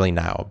 Especially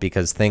now,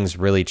 because things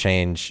really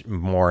change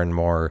more and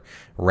more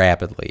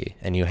rapidly,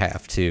 and you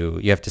have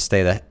to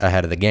stay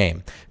ahead of the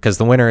game, because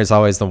the winner is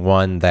always the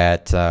one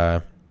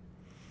that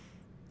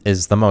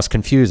is the most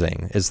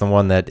confusing, is the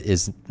one that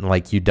is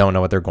like you don't know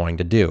what they're going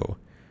to do.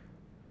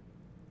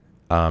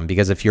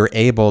 Because if you're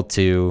able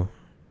to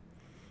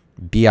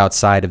be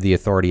outside of the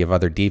authority of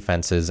other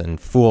defenses and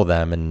fool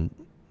them, and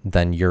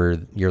then you're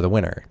the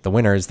winner. The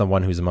winner is the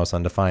one who's the most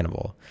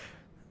undefinable.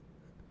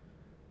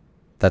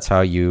 That's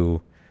how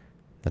you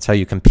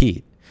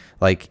compete.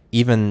 Like,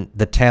 even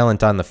the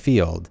talent on the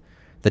field,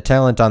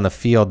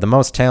 the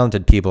most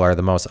talented people are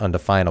the most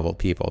undefinable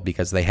people,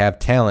 because they have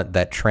talent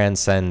that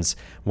transcends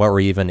what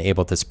we're even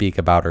able to speak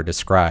about or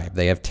describe.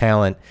 They have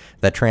talent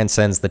that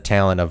transcends the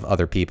talent of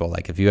other people.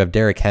 Like, if you have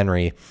Derrick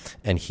Henry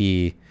and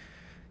he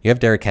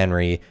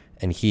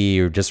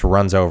just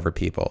runs over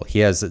people, he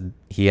has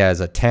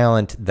a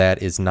talent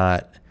that is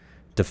not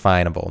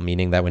definable,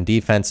 meaning that when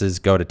defenses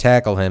go to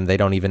tackle him, they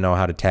don't even know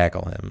how to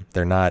tackle him.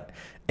 They're not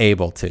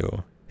able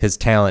to. His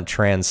talent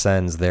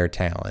transcends their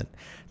talent.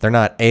 They're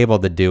not able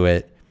to do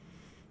it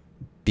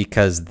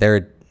because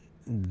their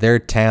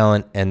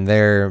talent and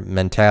their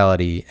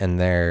mentality and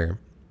their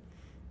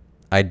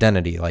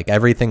identity, like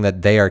everything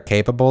that they are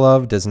capable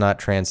of, does not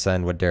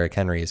transcend what Derrick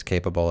Henry is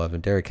capable of.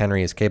 And Derrick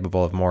Henry is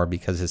capable of more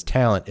because his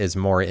talent is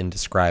more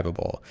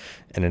indescribable,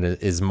 and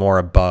it is more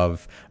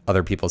above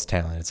other people's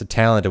talent. It's a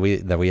talent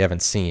that we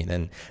haven't seen,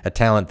 and a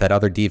talent that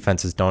other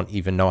defenses don't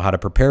even know how to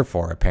prepare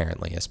for,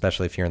 apparently,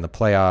 especially if you're in the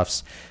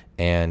playoffs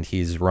and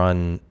he's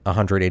run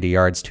 180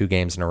 yards 2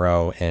 games in a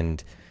row,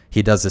 and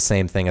he does the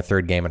same thing a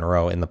third game in a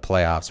row in the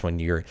playoffs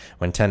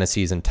when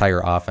Tennessee's entire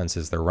offense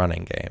is their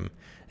running game.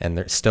 And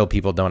there still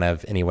people don't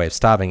have any way of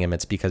stopping him.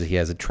 It's because he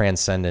has a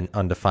transcendent,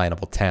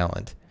 undefinable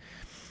talent.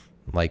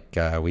 Like,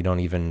 we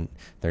don't even,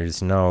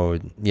 there's no,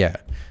 yeah,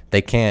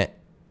 they can't,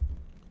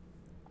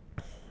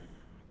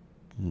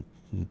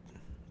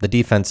 the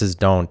defenses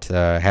don't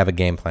have a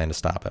game plan to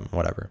stop him,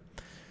 whatever.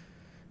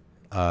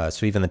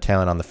 So even the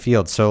talent on the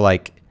field. So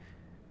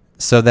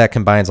that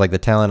combines like the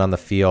talent on the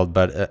field,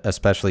 but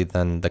especially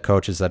then the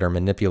coaches that are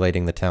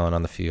manipulating the talent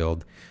on the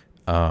field.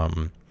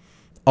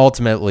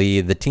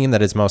 Ultimately, the team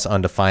that is most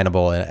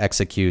undefinable and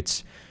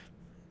executes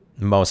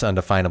most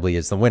undefinably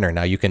is the winner.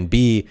 Now, you can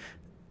have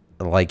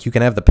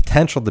the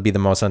potential to be the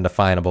most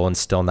undefinable and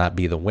still not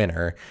be the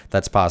winner.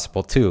 That's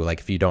possible too.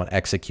 Like if you don't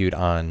execute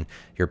on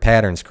your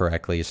patterns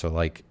correctly. So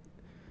like,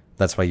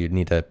 that's why you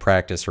need to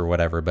practice or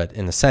whatever. But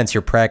in a sense,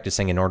 you're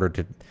practicing in order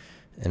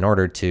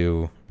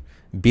to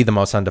be the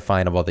most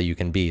undefinable that you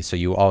can be. So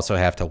you also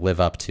have to live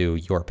up to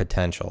your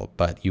potential.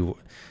 But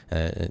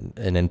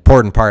an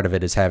important part of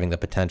it is having the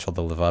potential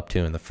to live up to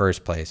in the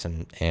first place.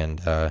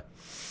 And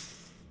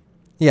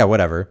yeah,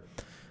 whatever.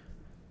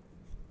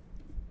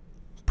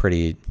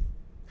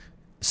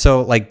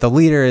 So like the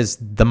leader is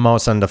the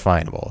most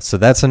undefinable. So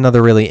that's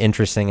another really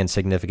interesting and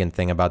significant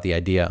thing about the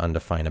idea of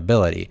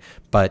undefinability.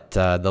 But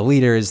the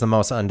leader is the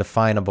most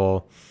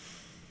undefinable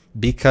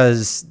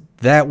because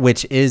that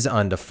which is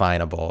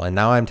undefinable, and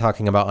now I'm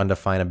talking about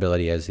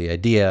undefinability as the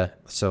idea.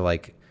 So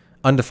like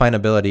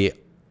undefinability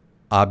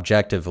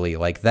objectively,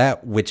 like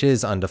that which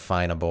is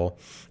undefinable.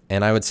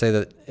 And I would say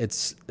that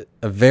it's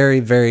a very,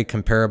 very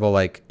comparable,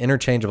 like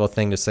interchangeable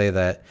thing to say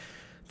that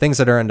things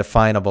that are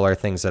undefinable are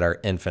things that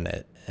are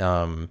infinite.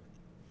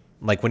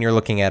 Like when you're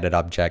looking at it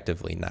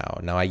objectively now.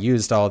 Now, I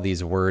used all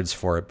these words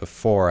for it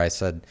before. I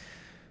said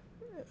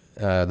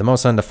the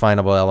most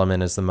undefinable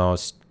element is the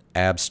most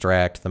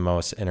abstract, the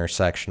most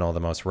intersectional, the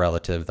most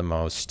relative, the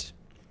most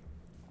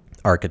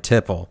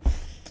archetypal.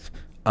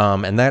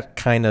 And that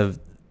kind of,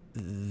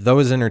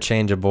 those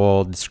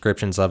interchangeable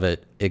descriptions of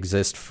it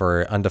exist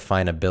for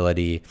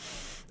undefinability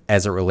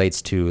as it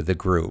relates to the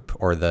group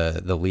or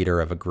the leader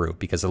of a group,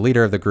 because the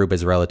leader of the group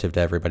is relative to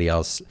everybody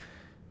else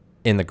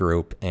in the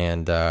group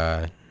and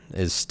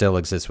still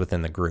exists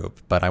within the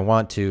group. But I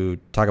want to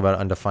talk about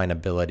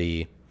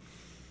undefinability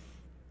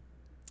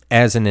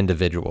as an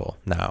individual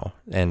now,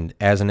 and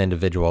as an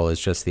individual is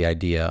just the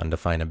idea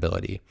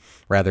undefinability,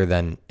 rather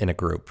than in a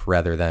group,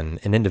 rather than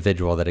an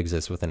individual that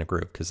exists within a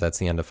group, because that's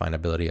the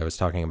undefinability I was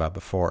talking about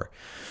before.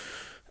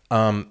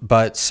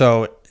 But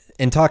so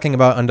in talking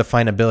about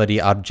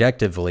undefinability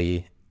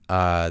objectively,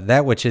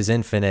 that which is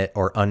infinite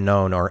or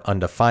unknown or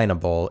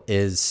undefinable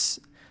is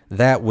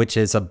that which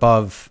is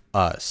above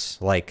us.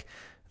 Like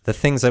the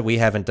things that we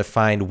haven't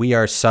defined, we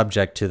are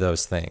subject to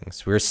those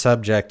things. We're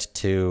subject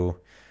to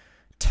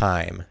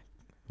time.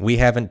 We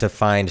haven't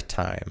defined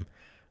time.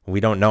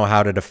 We don't know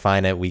how to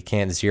define it. We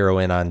can't zero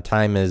in on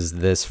time is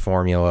this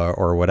formula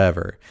or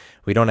whatever.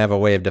 We don't have a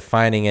way of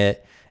defining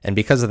it. And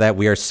because of that,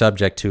 we are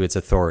subject to its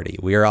authority.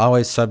 We are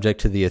always subject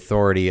to the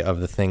authority of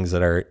the things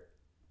that are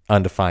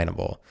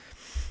undefinable.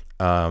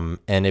 And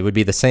it would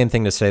be the same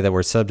thing to say that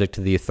we're subject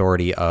to the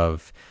authority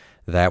of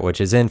that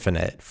which is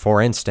infinite.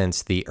 For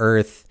instance, the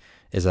Earth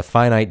is a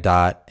finite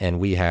dot, and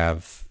we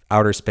have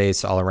outer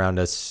space all around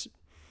us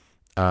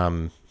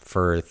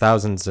for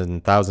thousands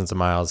and thousands of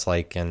miles.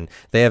 And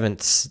they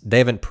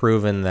haven't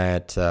proven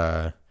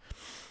that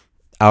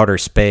outer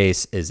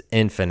space is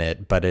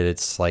infinite, but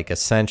it's like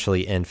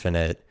essentially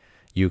infinite,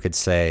 you could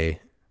say,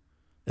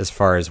 as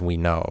far as we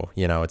know.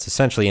 It's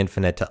essentially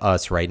infinite to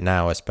us right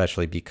now,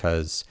 especially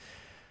because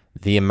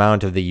the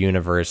amount of the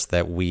universe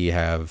that we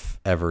have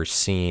ever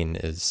seen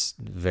is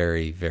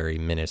very, very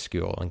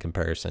minuscule in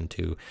comparison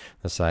to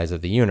the size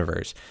of the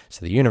universe.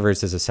 So the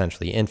universe is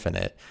essentially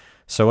infinite.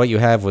 So what you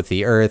have with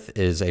the Earth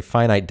is a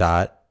finite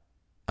dot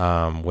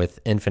with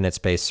infinite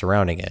space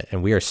surrounding it,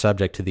 and we are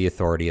subject to the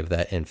authority of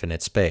that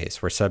infinite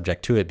space. We're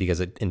subject to it because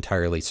it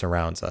entirely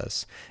surrounds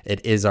us.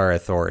 It is our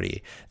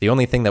authority. The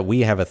only thing that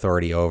we have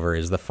authority over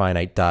is the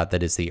finite dot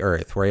that is the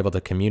Earth. We're able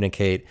to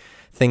communicate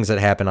things that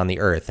happen on the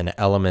Earth and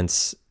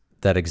elements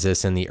that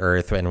exist in the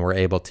Earth, and we're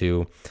able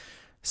to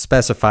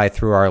specify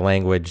through our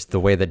language the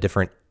way that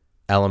different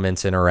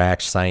elements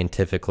interact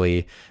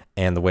scientifically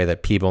and the way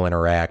that people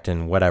interact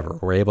and whatever.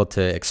 We're able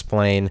to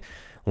explain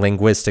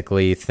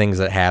linguistically things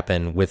that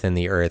happen within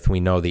the Earth. We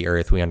know the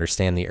Earth. We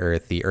understand the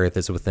Earth. The Earth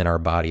is within our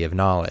body of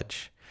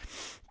knowledge.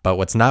 But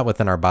what's not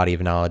within our body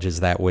of knowledge is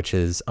that which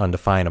is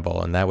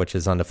undefinable. And that which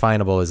is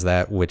undefinable is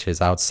that which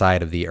is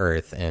outside of the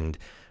Earth. And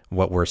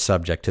what we're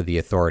subject to the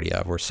authority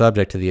of. We're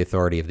subject to the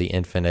authority of the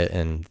infinite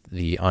and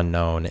the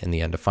unknown and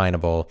the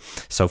undefinable.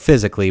 So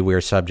physically,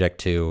 we're subject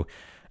to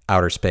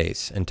outer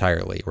space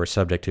entirely. We're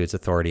subject to its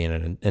authority,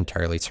 and it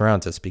entirely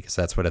surrounds us, because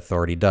that's what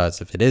authority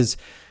does. If it is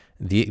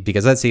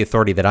because that's the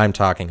authority that I'm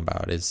talking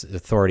about, is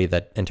authority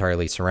that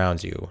entirely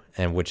surrounds you,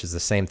 and which is the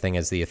same thing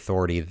as the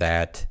authority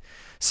that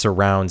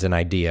surrounds an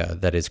idea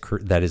that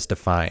is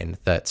defined,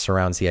 that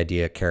surrounds the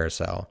idea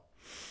carousel.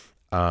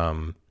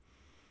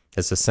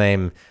 It's the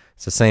same.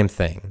 It's the same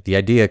thing. The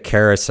idea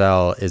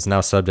carousel is now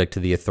subject to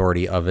the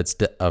authority of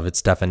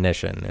its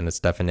definition, and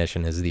its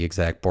definition is the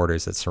exact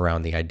borders that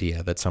surround the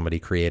idea that somebody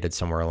created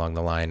somewhere along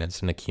the line.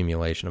 It's an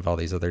accumulation of all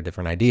these other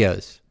different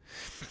ideas.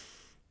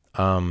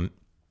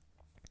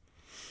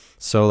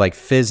 So like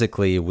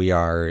physically, we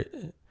are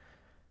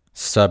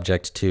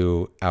subject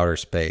to outer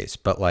space,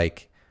 but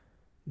like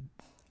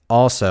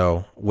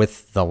also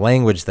with the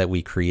language that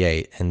we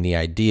create and the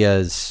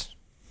ideas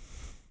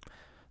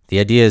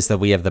that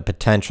we have the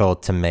potential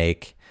to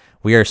make,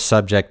 we are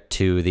subject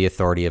to the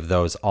authority of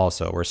those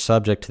also. We're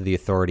subject to the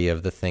authority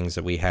of the things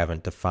that we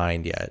haven't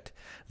defined yet,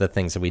 the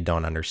things that we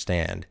don't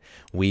understand.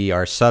 We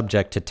are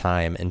subject to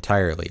time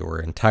entirely.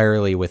 We're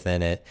entirely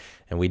within it,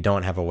 and we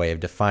don't have a way of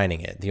defining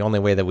it. The only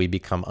way that we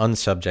become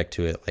unsubject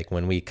to it, like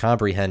when we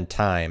comprehend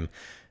time,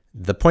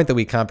 the point that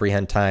we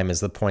comprehend time is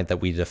the point that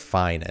we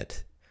define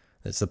it.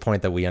 It's the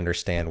point that we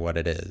understand what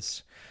it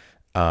is.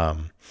 So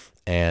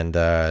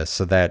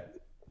that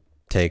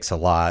takes a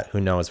lot. Who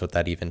knows what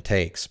that even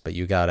takes? But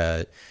you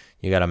gotta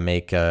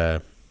make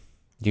an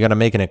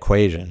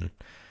equation,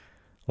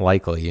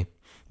 likely.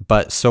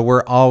 But so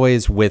we're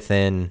always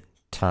within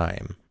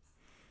time,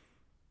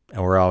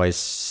 and we're always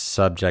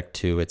subject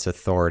to its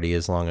authority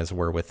as long as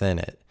we're within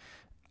it.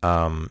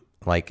 And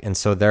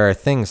so there are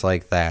things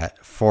like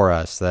that for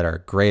us that are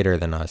greater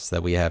than us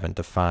that we haven't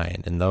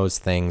defined, and those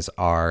things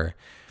are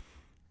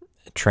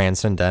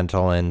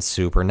transcendental and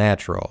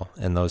supernatural,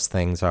 and those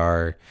things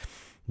are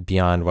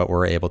beyond what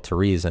we're able to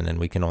reason, and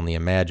we can only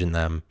imagine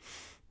them.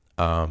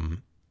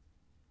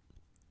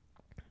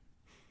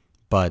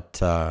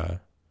 But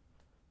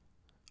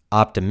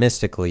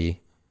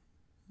optimistically,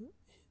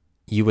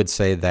 you would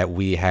say that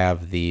we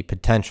have the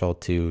potential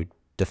to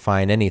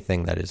define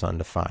anything that is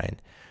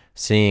undefined,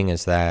 seeing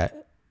as that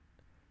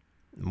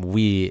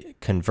we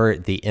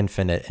convert the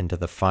infinite into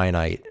the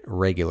finite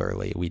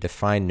regularly. We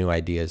define new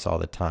ideas all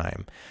the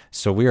time.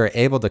 So we are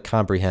able to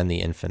comprehend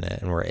the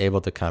infinite, and we're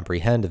able to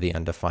comprehend the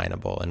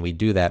undefinable. And we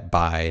do that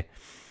by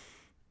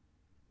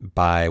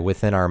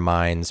within our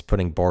minds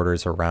putting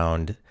borders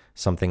around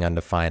something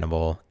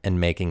undefinable and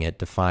making it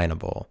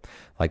definable.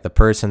 Like the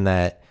person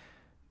that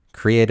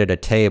created a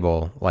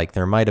table, like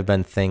there might have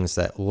been things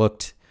that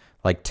looked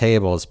like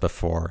tables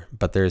before,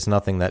 but there's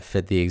nothing that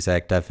fit the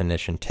exact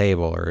definition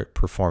table or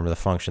performed the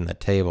function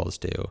that tables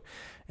do.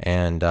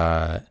 And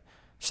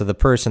so the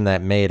person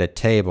that made a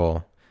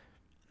table,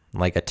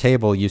 like a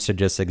table used to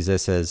just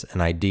exist as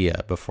an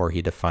idea before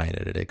he defined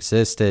it. It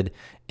existed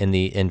in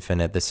the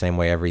infinite the same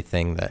way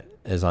everything that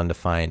is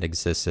undefined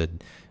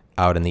existed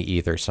out in the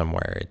ether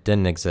somewhere. It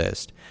didn't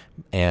exist.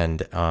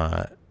 And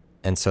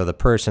so the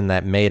person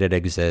that made it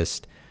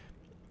exist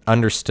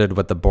understood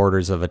what the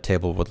borders of a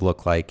table would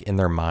look like in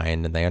their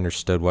mind, and they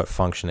understood what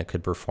function it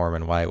could perform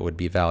and why it would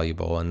be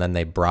valuable. And then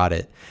they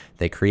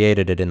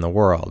created it in the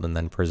world and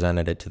then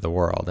presented it to the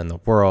world. And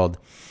the world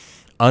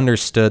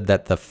understood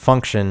that the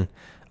function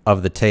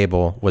of the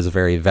table was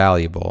very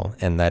valuable,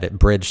 and that it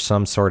bridged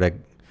some sort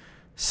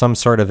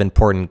of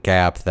important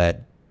gap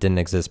that didn't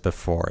exist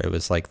before. It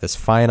was like this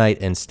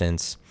finite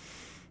instance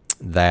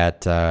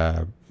that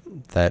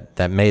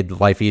made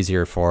life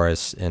easier for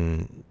us,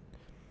 and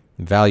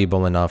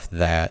valuable enough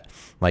that,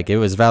 like, it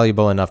was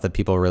valuable enough that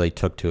people really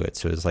took to it.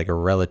 So it was like a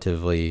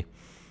relatively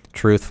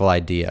truthful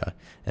idea,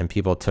 and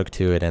people took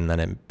to it, and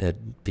then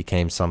it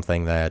became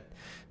something that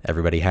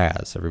everybody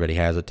has. Everybody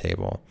has a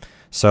table.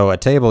 So a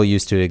table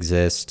used to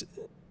exist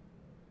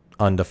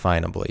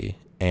undefinably,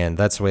 and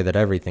that's the way that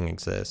everything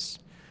exists.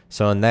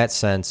 So in that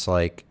sense,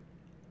 like,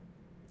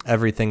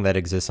 everything that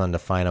exists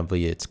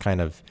undefinably, it's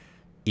kind of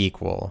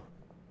equal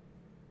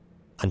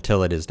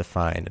until it is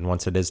defined. And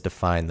once it is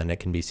defined, then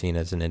it can be seen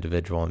as an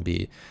individual and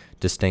be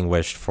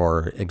distinguished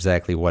for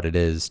exactly what it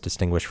is,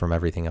 distinguished from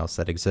everything else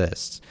that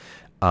exists.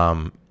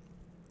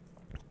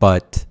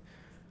 But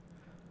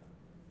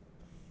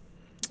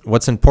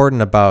what's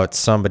important about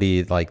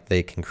somebody, like,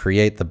 they can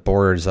create the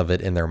borders of it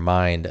in their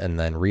mind and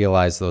then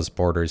realize those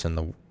borders in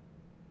the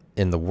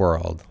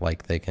world.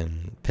 Like, they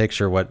can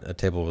picture what a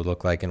table would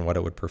look like and what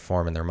it would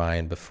perform in their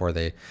mind before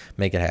they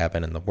make it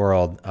happen in the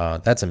world.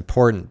 That's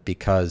important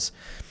because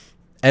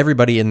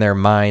everybody in their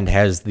mind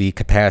has the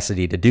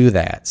capacity to do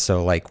that.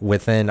 So, like,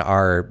 within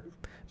our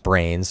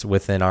brains,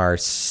 within our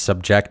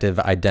subjective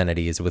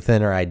identities,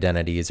 within our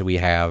identities, we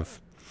have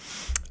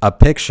a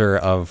picture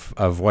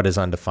of what is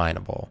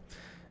undefinable.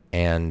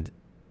 And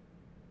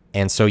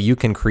so you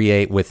can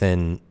create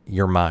within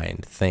your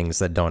mind things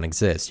that don't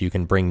exist. You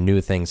can bring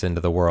new things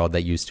into the world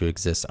that used to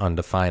exist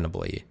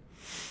undefinably.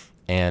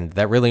 And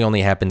that really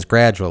only happens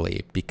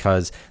gradually,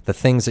 because the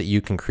things that you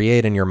can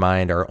create in your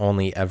mind are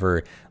only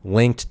ever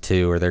linked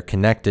to, or they're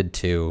connected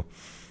to,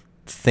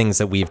 things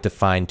that we've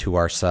defined to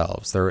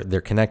ourselves. They're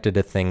connected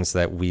to things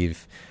that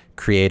we've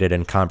created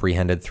and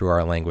comprehended through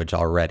our language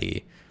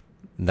already.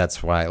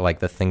 That's why, like,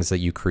 the things that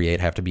you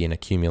create have to be an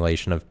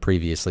accumulation of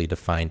previously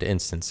defined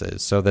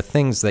instances. So the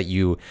things that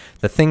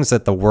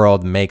the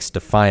world makes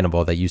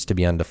definable that used to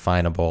be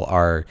undefinable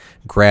are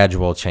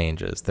gradual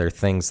changes. They're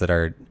things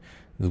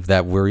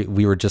that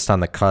we were just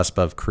on the cusp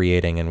of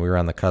creating, and we were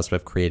on the cusp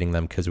of creating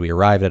them because we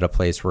arrived at a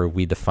place where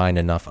we defined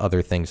enough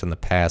other things in the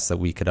past that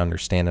we could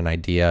understand an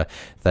idea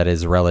that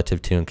is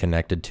relative to and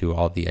connected to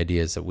all the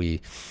ideas that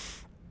we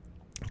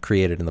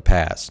created in the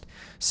past.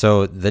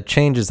 So the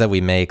changes that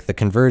we make, the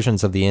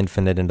conversions of the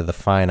infinite into the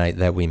finite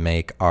that we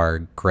make, are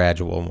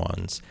gradual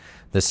ones.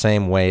 The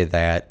same way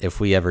that if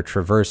we ever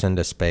traverse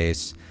into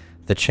space,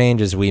 the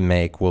changes we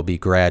make will be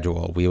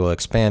gradual. We will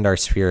expand our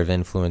sphere of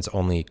influence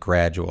only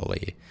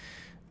gradually.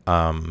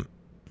 And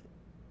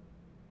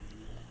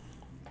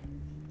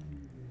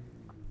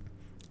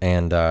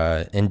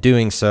in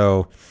doing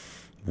so,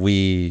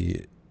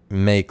 we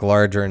make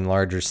larger and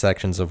larger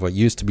sections of what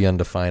used to be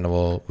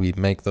undefinable. We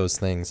make those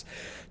things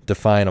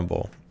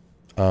definable.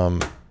 So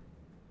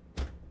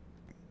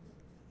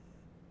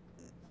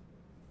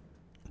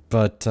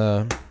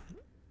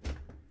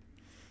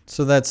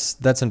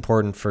that's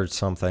important for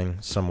something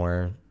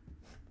somewhere.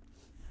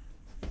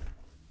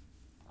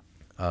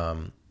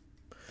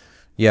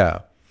 Yeah.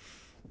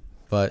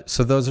 But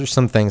so those are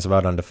some things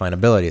about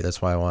undefinability.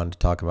 That's why I wanted to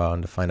talk about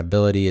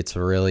undefinability.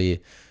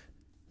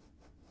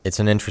 It's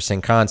an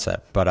interesting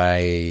concept, but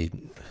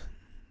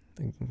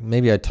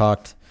maybe I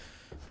talked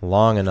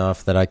long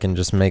enough that I can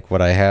just make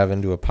what I have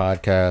into a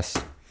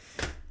podcast.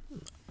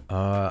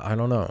 I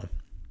don't know.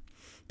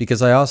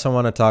 Because I also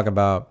want to talk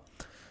about,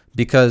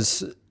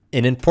 because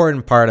an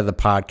important part of the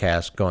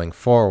podcast going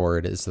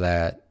forward is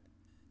a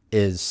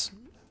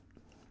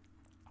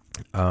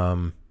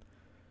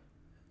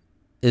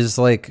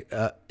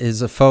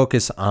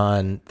focus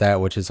on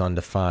that which is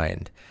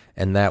undefined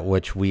and that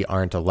which we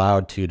aren't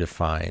allowed to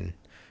define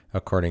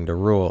according to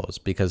rules.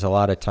 Because a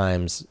lot of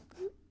times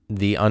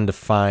the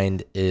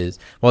undefined is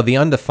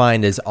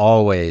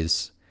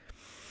always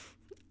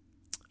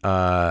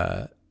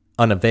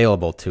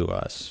unavailable to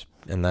us,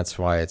 and that's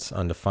why it's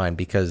undefined.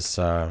 Because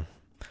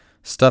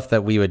stuff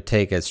that we would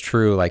take as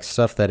true, like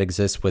stuff that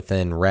exists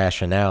within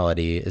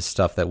rationality, is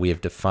stuff that we have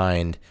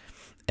defined,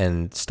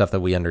 and stuff that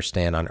we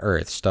understand on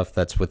Earth. Stuff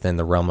that's within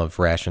the realm of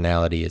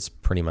rationality is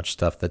pretty much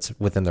stuff that's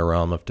within the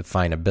realm of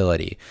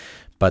definability.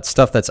 But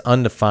stuff that's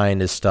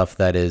undefined is stuff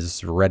that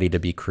is ready to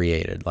be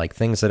created. Like,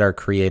 things that are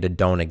created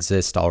don't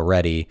exist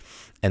already,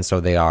 and so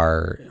they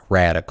are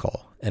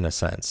radical in a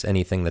sense.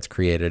 Anything that's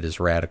created is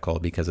radical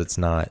because it's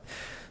not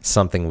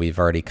something we've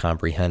already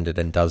comprehended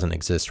and doesn't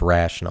exist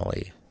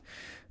rationally.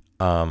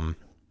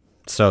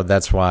 So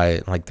that's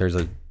why, like,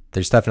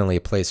 there's definitely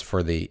a place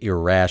for the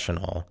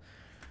irrational,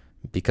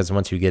 because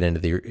once you get into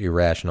the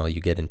irrational,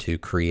 you get into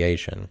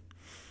creation.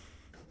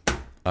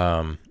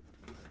 But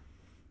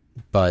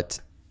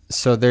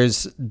so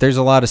there's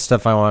a lot of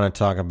stuff I want to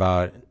talk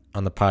about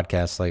on the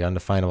podcast, like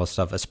undefinable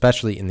stuff,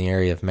 especially in the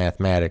area of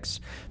mathematics,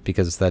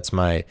 because that's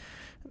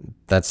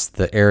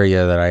the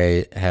area that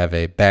I have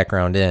a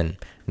background in.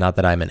 Not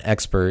that I'm an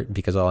expert,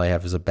 because all I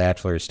have is a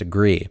bachelor's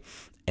degree.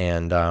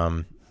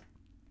 And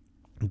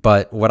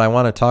but what I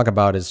want to talk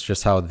about is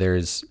just how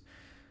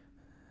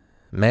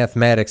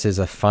mathematics is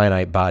a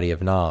finite body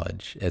of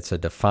knowledge. It's a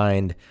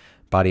defined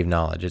body of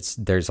knowledge.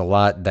 There's a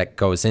lot that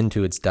goes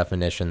into its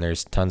definition.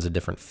 There's tons of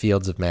different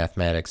fields of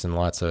mathematics, and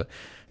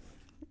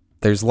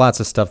there's lots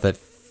of stuff that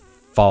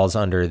falls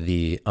under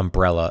the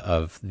umbrella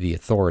of the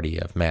authority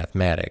of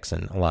mathematics,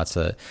 and lots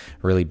of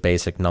really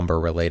basic number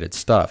related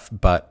stuff.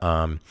 But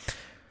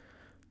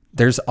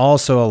there's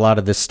also a lot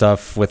of this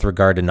stuff with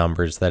regard to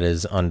numbers that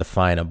is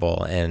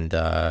undefinable,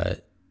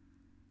 and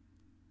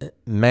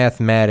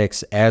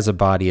mathematics as a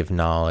body of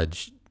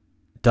knowledge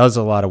does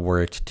a lot of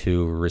work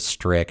to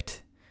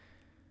restrict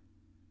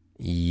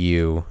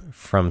you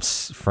from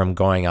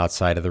going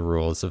outside of the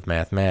rules of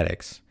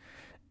mathematics,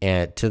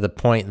 and to the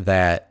point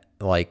that,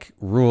 like,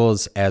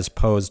 rules as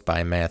posed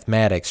by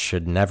mathematics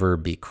should never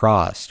be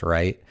crossed,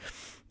 right?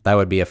 That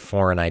would be a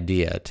foreign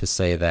idea, to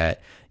say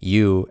that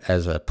you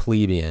as a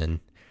plebeian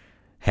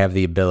have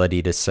the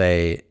ability to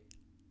say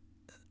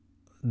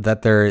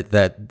that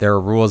there are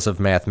rules of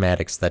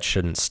mathematics that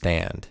shouldn't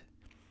stand.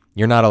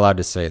 You're not allowed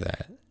to say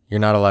that. You're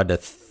not allowed to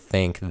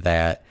think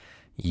that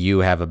you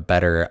have a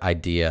better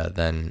idea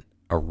than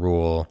a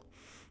rule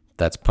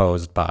that's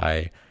posed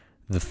by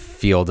the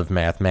field of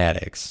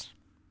mathematics.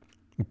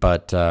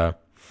 But the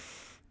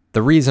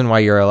reason why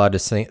you're allowed to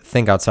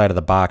think outside of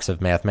the box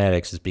of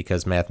mathematics is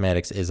because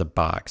mathematics is a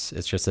box.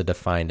 It's just a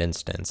defined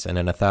instance. And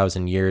in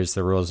 1,000 years,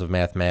 the rules of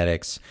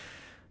mathematics,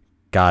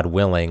 God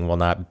willing, will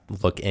not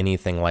look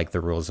anything like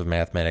the rules of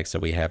mathematics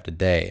that we have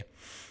today.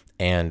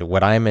 And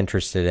what I'm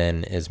interested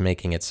in is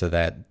making it so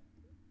that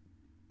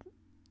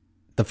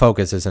the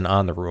focus isn't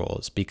on the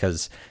rules,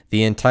 because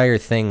the entire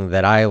thing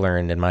that I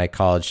learned in my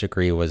college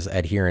degree was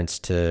adherence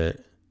to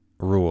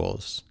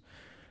rules.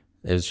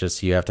 It was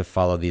just, you have to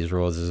follow these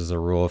rules. This is a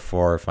rule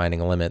for finding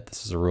a limit.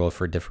 This is a rule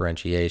for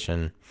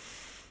differentiation.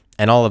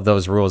 And all of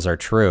those rules are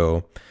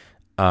true.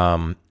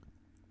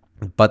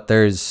 But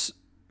there's,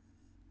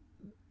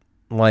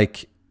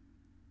 like,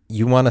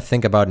 you want to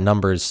think about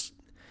numbers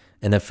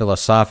in a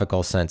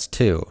philosophical sense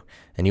too.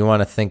 And you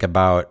want to think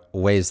about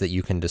ways that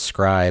you can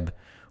describe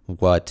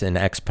what an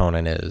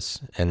exponent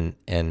is,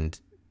 and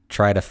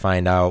try to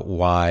find out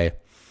why,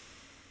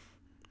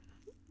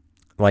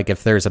 like,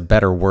 if there's a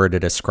better word to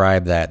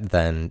describe that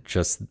than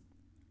just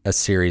a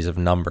series of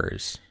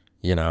numbers,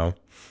 you know,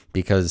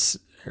 because,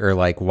 or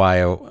like why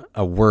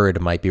a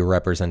word might be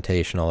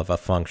representational of a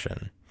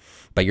function.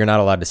 But you're not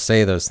allowed to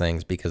say those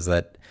things because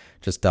that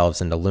just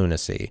delves into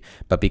lunacy.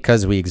 But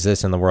because we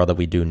exist in the world that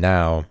we do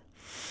now,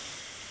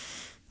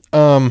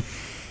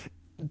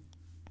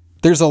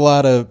 there's a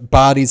lot of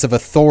bodies of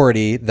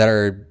authority that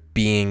are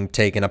being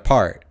taken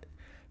apart.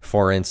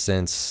 For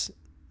instance,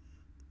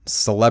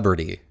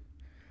 celebrity.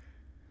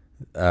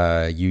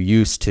 You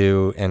used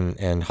to,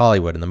 in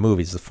Hollywood, in the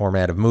movies, the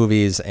format of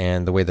movies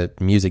and the way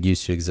that music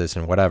used to exist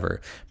and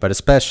whatever, but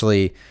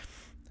especially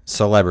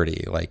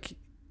celebrity. Like,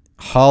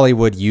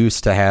 Hollywood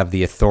used to have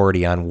the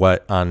authority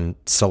on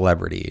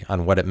celebrity,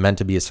 on what it meant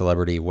to be a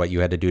celebrity, what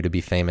you had to do to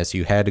be famous.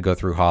 You had to go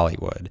through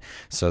Hollywood.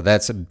 So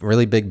that's a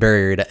really big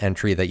barrier to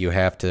entry, that you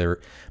have to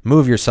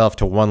move yourself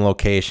to one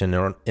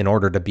location in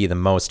order to be the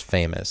most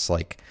famous.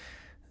 Like,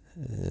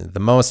 the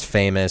most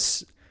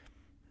famous,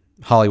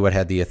 Hollywood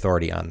had the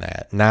authority on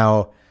that.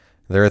 Now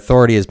their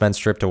authority has been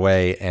stripped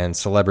away, and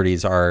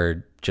celebrities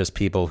are just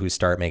people who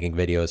start making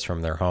videos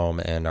from their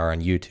home and are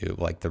on YouTube.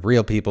 Like, the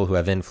real people who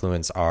have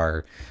influence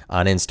are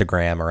on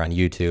Instagram or on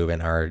YouTube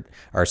and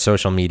are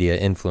social media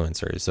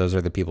influencers. Those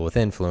are the people with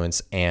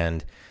influence.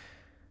 And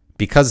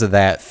because of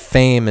that,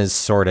 fame is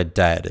sort of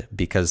dead,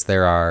 because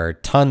there are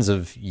tons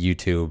of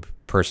YouTube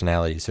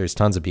personalities. There's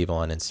tons of people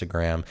on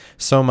Instagram,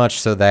 so much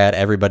so that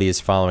everybody is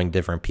following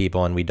different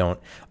people and we don't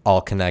all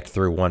connect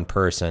through one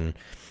person.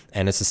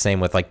 And it's the same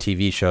with like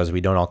TV shows.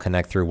 We don't all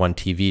connect through one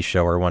TV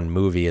show or one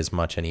movie as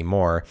much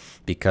anymore,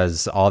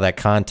 because all that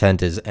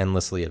content is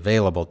endlessly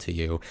available to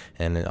you,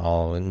 and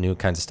all new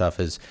kinds of stuff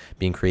is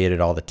being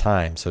created all the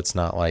time. So it's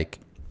not like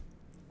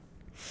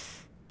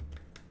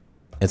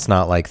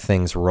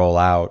things roll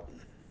out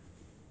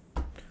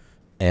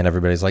and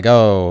everybody's like,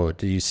 oh,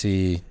 do you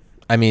see?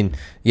 I mean,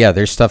 yeah,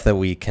 there's stuff that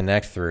we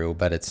connect through,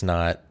 but it's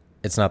not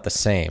the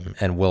same,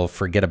 and we'll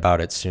forget about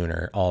it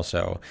sooner.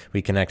 Also,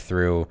 we connect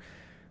through,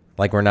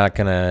 like,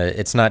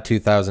 it's not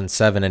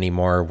 2007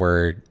 anymore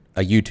where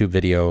a YouTube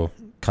video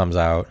comes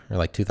out, or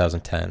like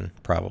 2010,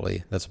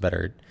 probably. That's a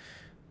better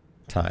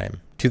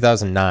time.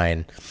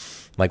 2009,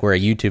 like, where a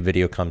YouTube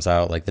video comes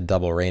out, like the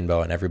double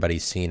rainbow, and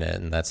everybody's seen it,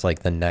 and that's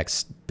like the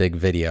next big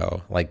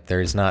video. Like,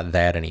 there's not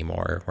that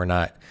anymore.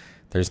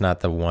 There's not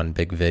the one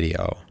big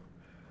video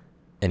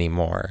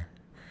anymore.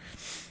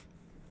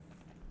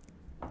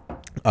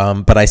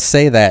 But I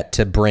say that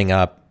to bring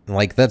up,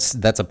 like, that's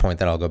a point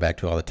that I'll go back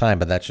to all the time,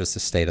 but that's just the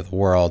state of the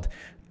world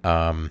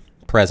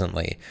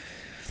presently.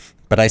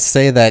 But I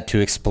say that to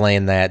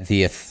explain that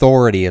the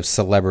authority of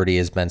celebrity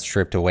has been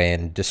stripped away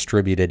and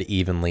distributed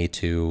evenly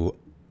to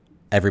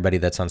everybody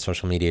that's on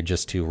social media,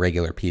 just to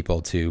regular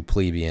people, to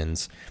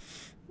plebeians.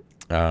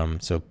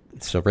 So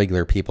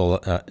regular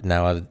people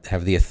now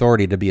have the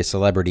authority to be a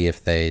celebrity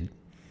if they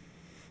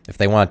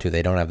want to.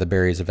 They don't have the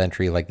barriers of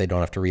entry, like they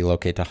don't have to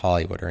relocate to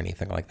Hollywood or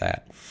anything like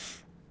that.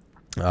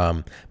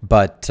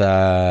 But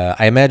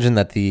I imagine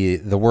that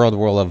the world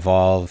will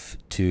evolve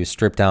to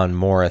strip down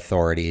more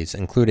authorities,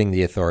 including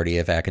the authority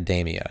of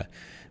academia,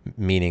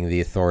 meaning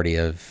the authority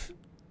of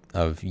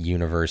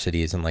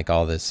universities and like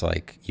all this,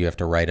 like, you have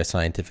to write a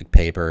scientific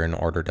paper in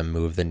order to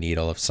move the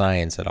needle of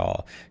science at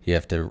all. You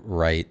have to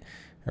write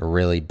a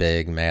really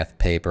big math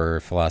paper,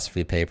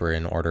 philosophy paper,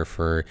 in order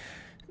for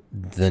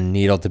the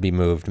needle to be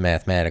moved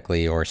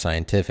mathematically or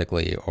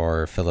scientifically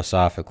or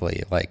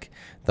philosophically. Like,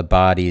 the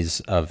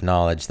bodies of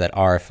knowledge that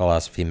are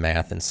philosophy,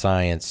 math, and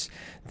science,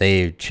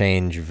 they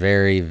change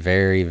very,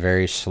 very,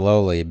 very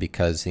slowly,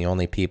 because the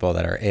only people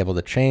that are able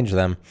to change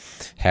them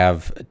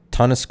have a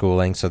ton of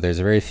schooling. So there's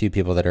very few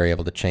people that are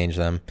able to change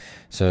them.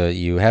 So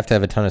you have to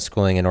have a ton of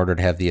schooling in order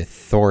to have the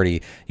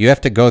authority. You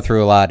have to go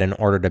through a lot in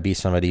order to be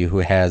somebody who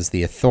has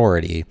the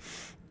authority,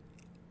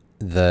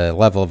 the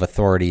level of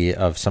authority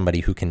of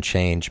somebody who can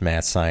change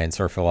math, science,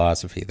 or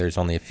philosophy. There's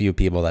only a few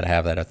people that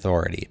have that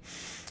authority.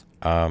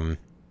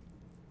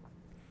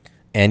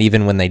 And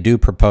even when they do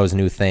propose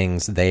new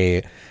things,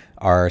 they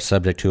are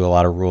subject to a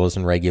lot of rules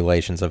and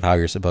regulations of how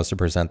you're supposed to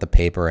present the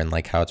paper and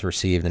like how it's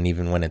received. And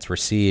even when it's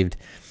received,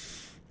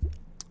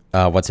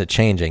 what's it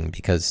changing?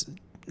 Because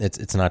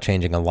it's not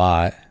changing a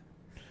lot.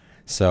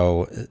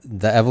 So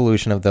the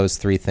evolution of those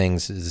three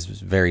things is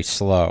very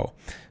slow.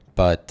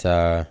 But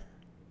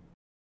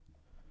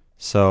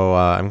so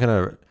I'm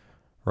going to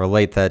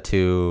relate that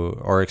to,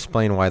 or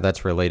explain why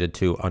that's related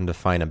to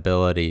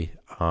undefinability,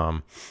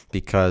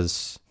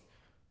 because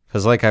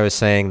Because, like I was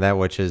saying, that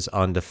which is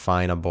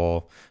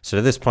undefinable. So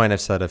to this point,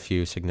 I've said a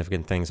few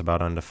significant things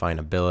about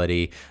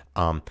undefinability,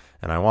 and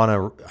I want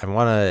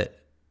to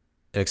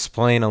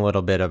explain a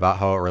little bit about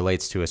how it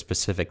relates to a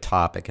specific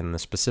topic. And the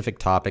specific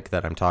topic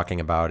that I'm talking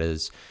about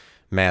is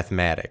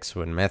mathematics.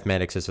 When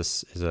mathematics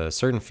is a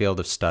certain field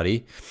of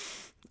study,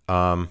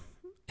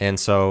 and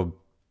so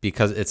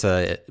because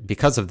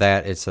of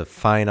that, it's a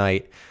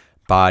finite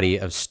body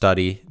of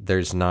study.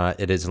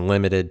 It is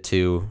limited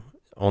to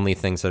only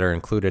things that are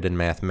included in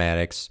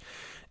mathematics.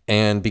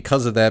 And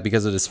because of that,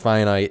 because it is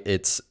finite,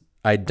 its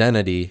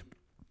identity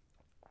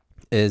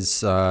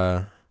makes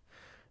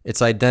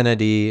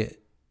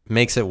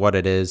it what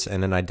it is,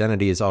 and an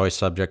identity is always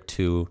subject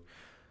to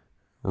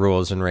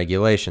rules and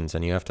regulations,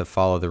 and you have to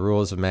follow the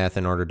rules of math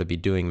in order to be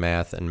doing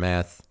math, and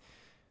math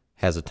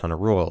has a ton of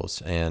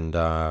rules. And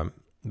one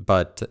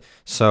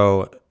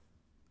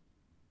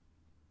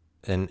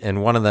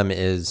of them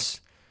is,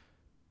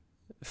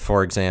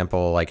 for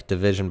example, like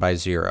division by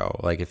zero.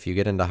 Like if you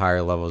get into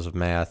higher levels of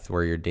math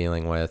where you're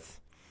dealing with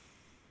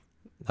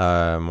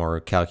more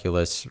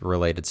calculus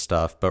related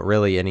stuff, but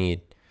really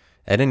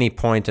at any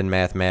point in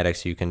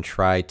mathematics, you can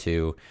try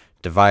to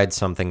divide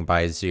something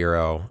by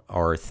zero,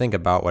 or think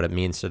about what it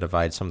means to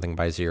divide something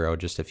by zero.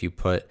 Just if you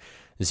put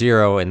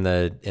zero in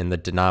the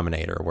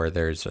denominator where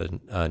there's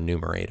a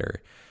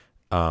numerator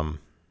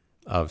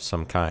of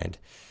some kind,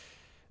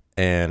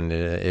 and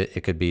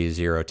it could be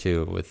zero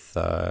too with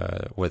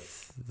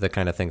the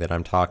kind of thing that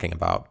I'm talking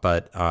about.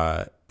 But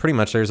pretty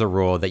much there's a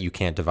rule that you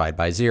can't divide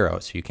by zero,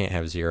 so you can't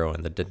have zero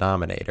in the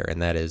denominator,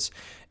 and that is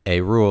a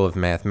rule of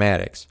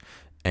mathematics.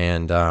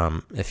 And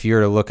if you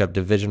were to look up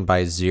division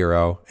by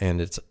zero, and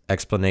its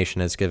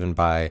explanation is given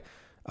by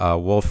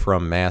Wolf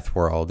from Math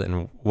World,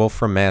 and Wolf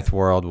from Math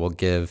World will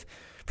give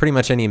pretty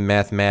much any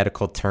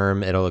mathematical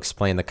term. It'll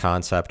explain the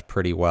concept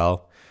pretty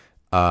well,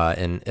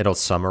 and it'll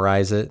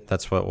summarize it.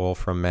 That's what Wolf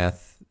from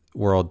Math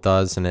World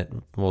does, and it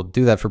will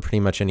do that for pretty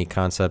much any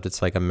concept.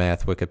 It's like a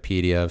math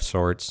Wikipedia of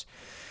sorts.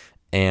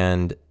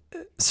 And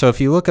so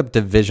if you look up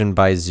division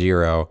by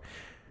zero,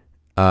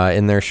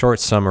 in their short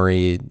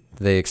summary,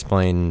 they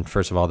explain,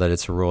 first of all, that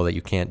it's a rule that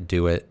you can't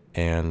do it,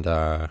 and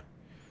that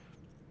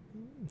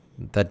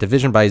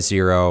division by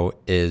zero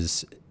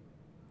is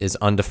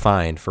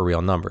undefined for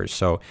real numbers.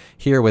 So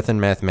here within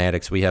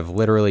mathematics, we have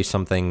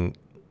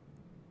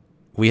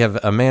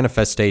a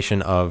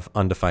manifestation of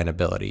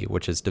undefinability,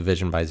 which is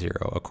division by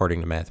zero,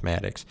 according to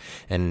mathematics.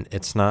 And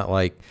it's not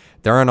like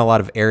there aren't a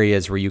lot of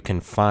areas where you can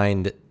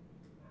find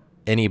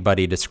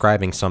anybody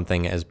describing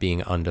something as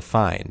being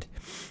undefined.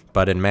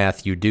 But in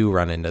math, you do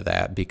run into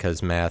that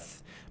because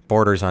math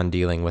borders on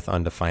dealing with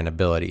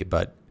undefinability.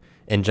 But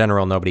in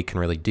general, nobody can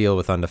really deal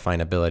with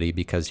undefinability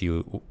because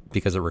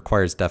it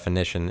requires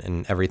definition,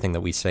 and everything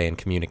that we say and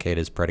communicate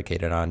is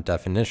predicated on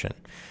definition.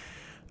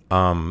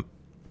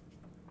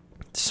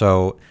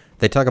 So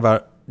they talk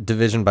about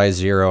division by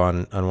zero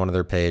on one of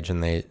their pages,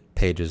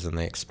 and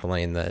they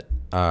explain that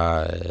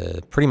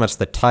pretty much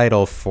the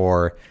title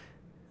for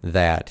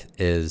that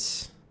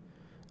is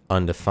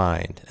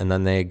undefined. And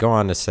then they go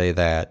on to say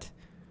that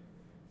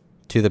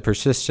to the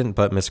persistent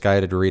but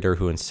misguided reader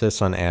who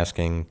insists on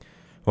asking,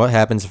 what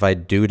happens if I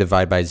do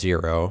divide by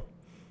zero?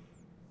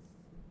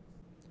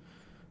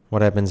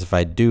 What happens if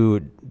I do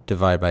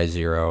divide by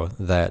zero?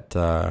 That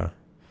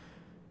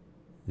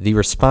the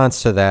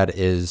response to that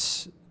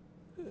is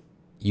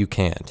you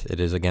can't. It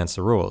is against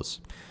the rules,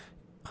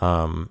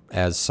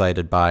 as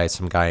cited by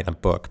some guy in a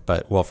book.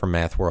 But Wolfram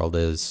Math World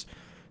is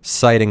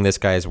citing this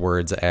guy's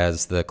words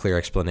as the clear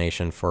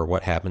explanation for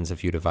what happens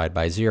if you divide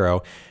by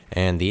zero,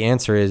 and the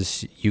answer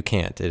is you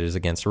can't. It is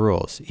against the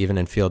rules. Even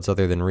in fields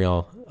other than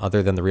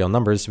the real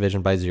numbers,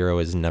 division by zero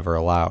is never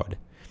allowed.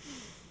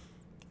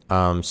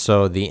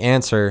 So the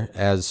answer,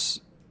 as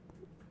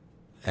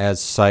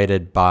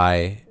cited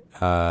by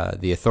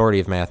the authority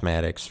of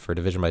mathematics for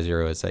division by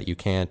zero, is that you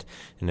can't,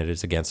 and it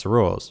is against the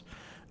rules.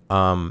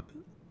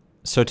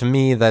 So to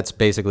me, that's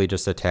basically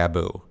just a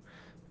taboo.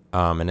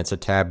 And it's a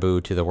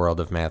taboo to the world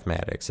of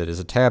mathematics. It is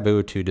a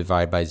taboo to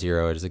divide by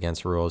zero. It is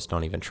against the rules.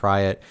 Don't even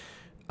try it.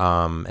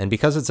 And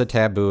because it's a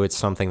taboo, it's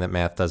something that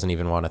math doesn't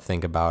even want to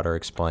think about or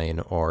explain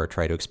or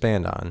try to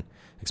expound on,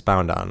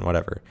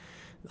 whatever.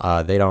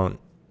 They don't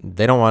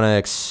want to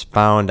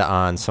expound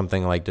on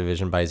something like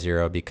division by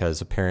zero because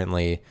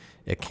apparently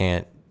it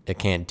can't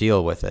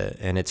deal with it.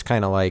 And it's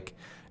kind of like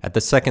at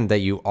the second that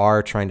you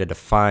are trying to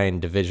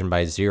define division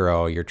by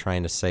zero, you're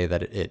trying to say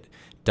that it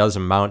does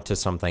amount to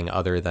something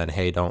other than,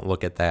 hey, don't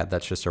look at that.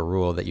 That's just a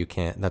rule that you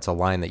can't, that's a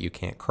line that you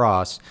can't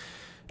cross.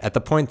 At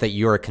the point that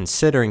you are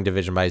considering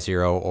division by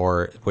zero,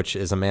 or which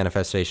is a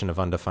manifestation of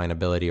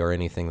undefinability or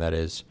anything that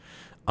is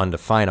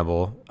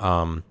undefinable,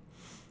 but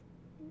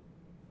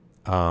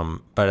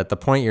at the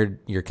point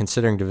you're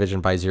considering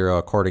division by zero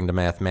according to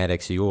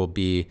mathematics, you will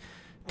be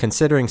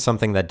considering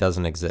something that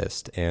doesn't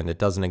exist, and it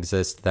doesn't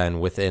exist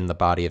then within the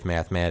body of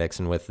mathematics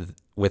and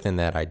within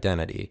that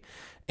identity.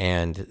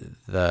 And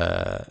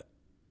the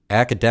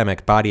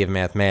academic body of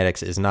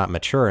mathematics is not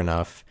mature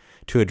enough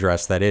to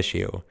address that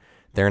issue.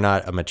 They're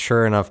not a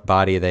mature enough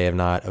body. They have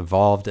not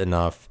evolved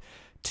enough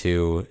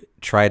to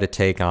try to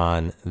take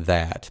on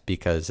that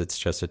because it's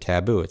just a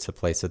taboo. It's a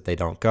place that they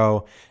don't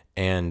go,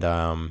 and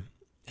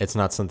it's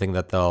not something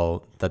that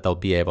they'll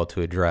be able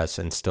to address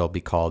and still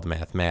be called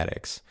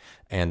mathematics.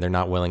 And they're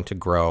not willing to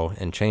grow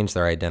and change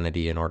their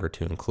identity in order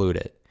to include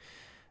it.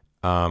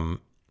 And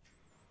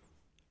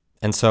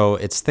so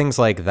it's things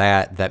like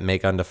that that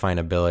make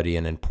undefinability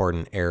an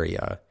important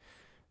area,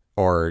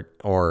 or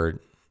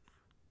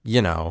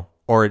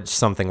or it's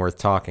something worth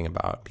talking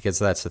about, because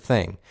that's the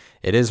thing.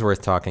 It is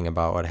worth talking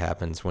about what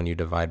happens when you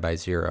divide by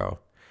 0.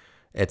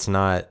 It's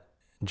not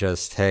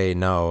just, hey,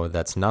 no,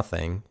 that's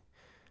nothing,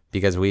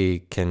 because we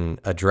can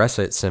address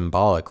it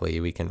symbolically.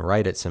 We can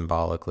write it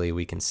symbolically.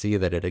 We can see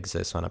that it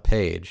exists on a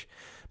page,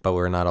 but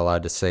we're not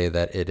allowed to say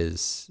that it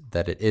is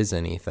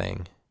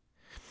anything.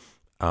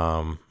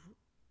 And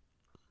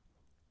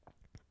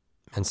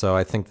so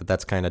I think that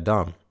that's kind of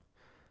dumb.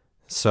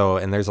 So,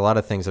 and there's a lot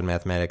of things in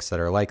mathematics that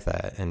are like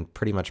that, and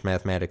pretty much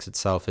mathematics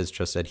itself is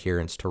just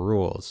adherence to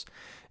rules,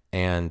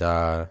 and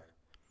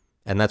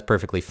that's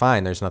perfectly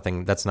fine. There's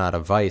nothing, that's not a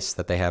vice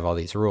that they have all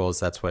these rules.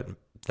 That's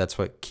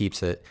what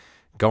keeps it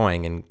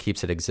going and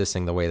keeps it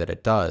existing the way that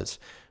it does.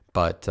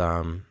 But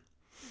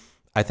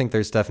I think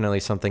there's definitely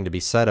something to be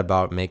said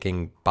about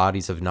making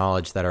bodies of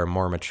knowledge that are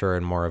more mature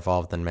and more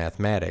evolved than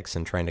mathematics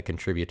and trying to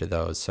contribute to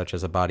those, such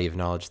as a body of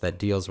knowledge that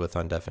deals with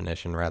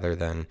undefinition rather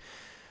than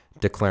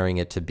declaring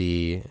it to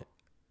be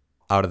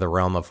out of the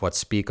realm of what's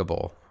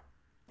speakable.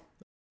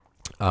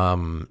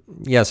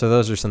 Yeah, so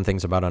those are some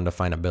things about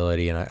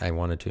undefinability, and I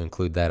wanted to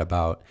include that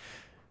about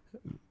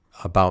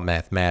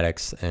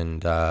mathematics,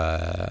 and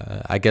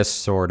I guess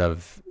sort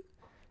of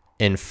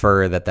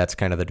infer that that's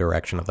kind of the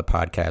direction of the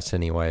podcast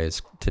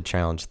anyways, to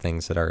challenge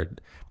things that are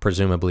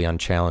presumably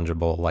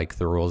unchallengeable, like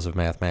the rules of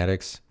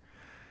mathematics.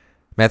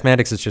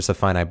 Mathematics is just a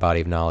finite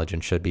body of knowledge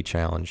and should be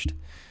challenged.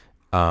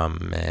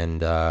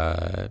 And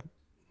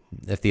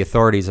if the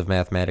authorities of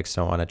mathematics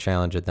don't want to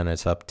challenge it, then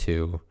it's up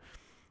to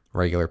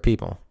regular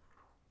people.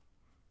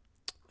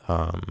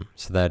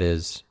 So that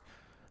is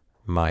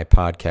my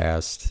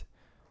podcast.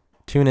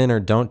 Tune in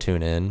or don't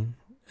tune in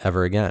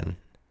ever again.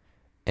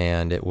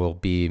 And it will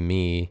be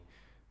me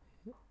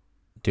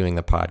doing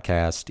the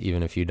podcast.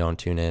 Even if you don't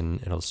tune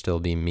in, it'll still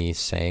be me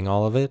saying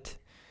all of it.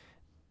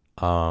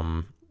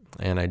 And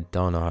I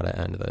don't know how to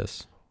end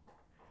this.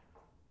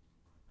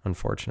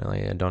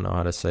 Unfortunately, I don't know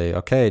how to say,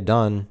 okay,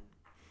 done.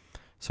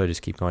 So I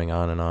just keep going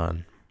on and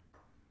on.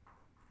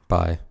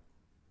 Bye.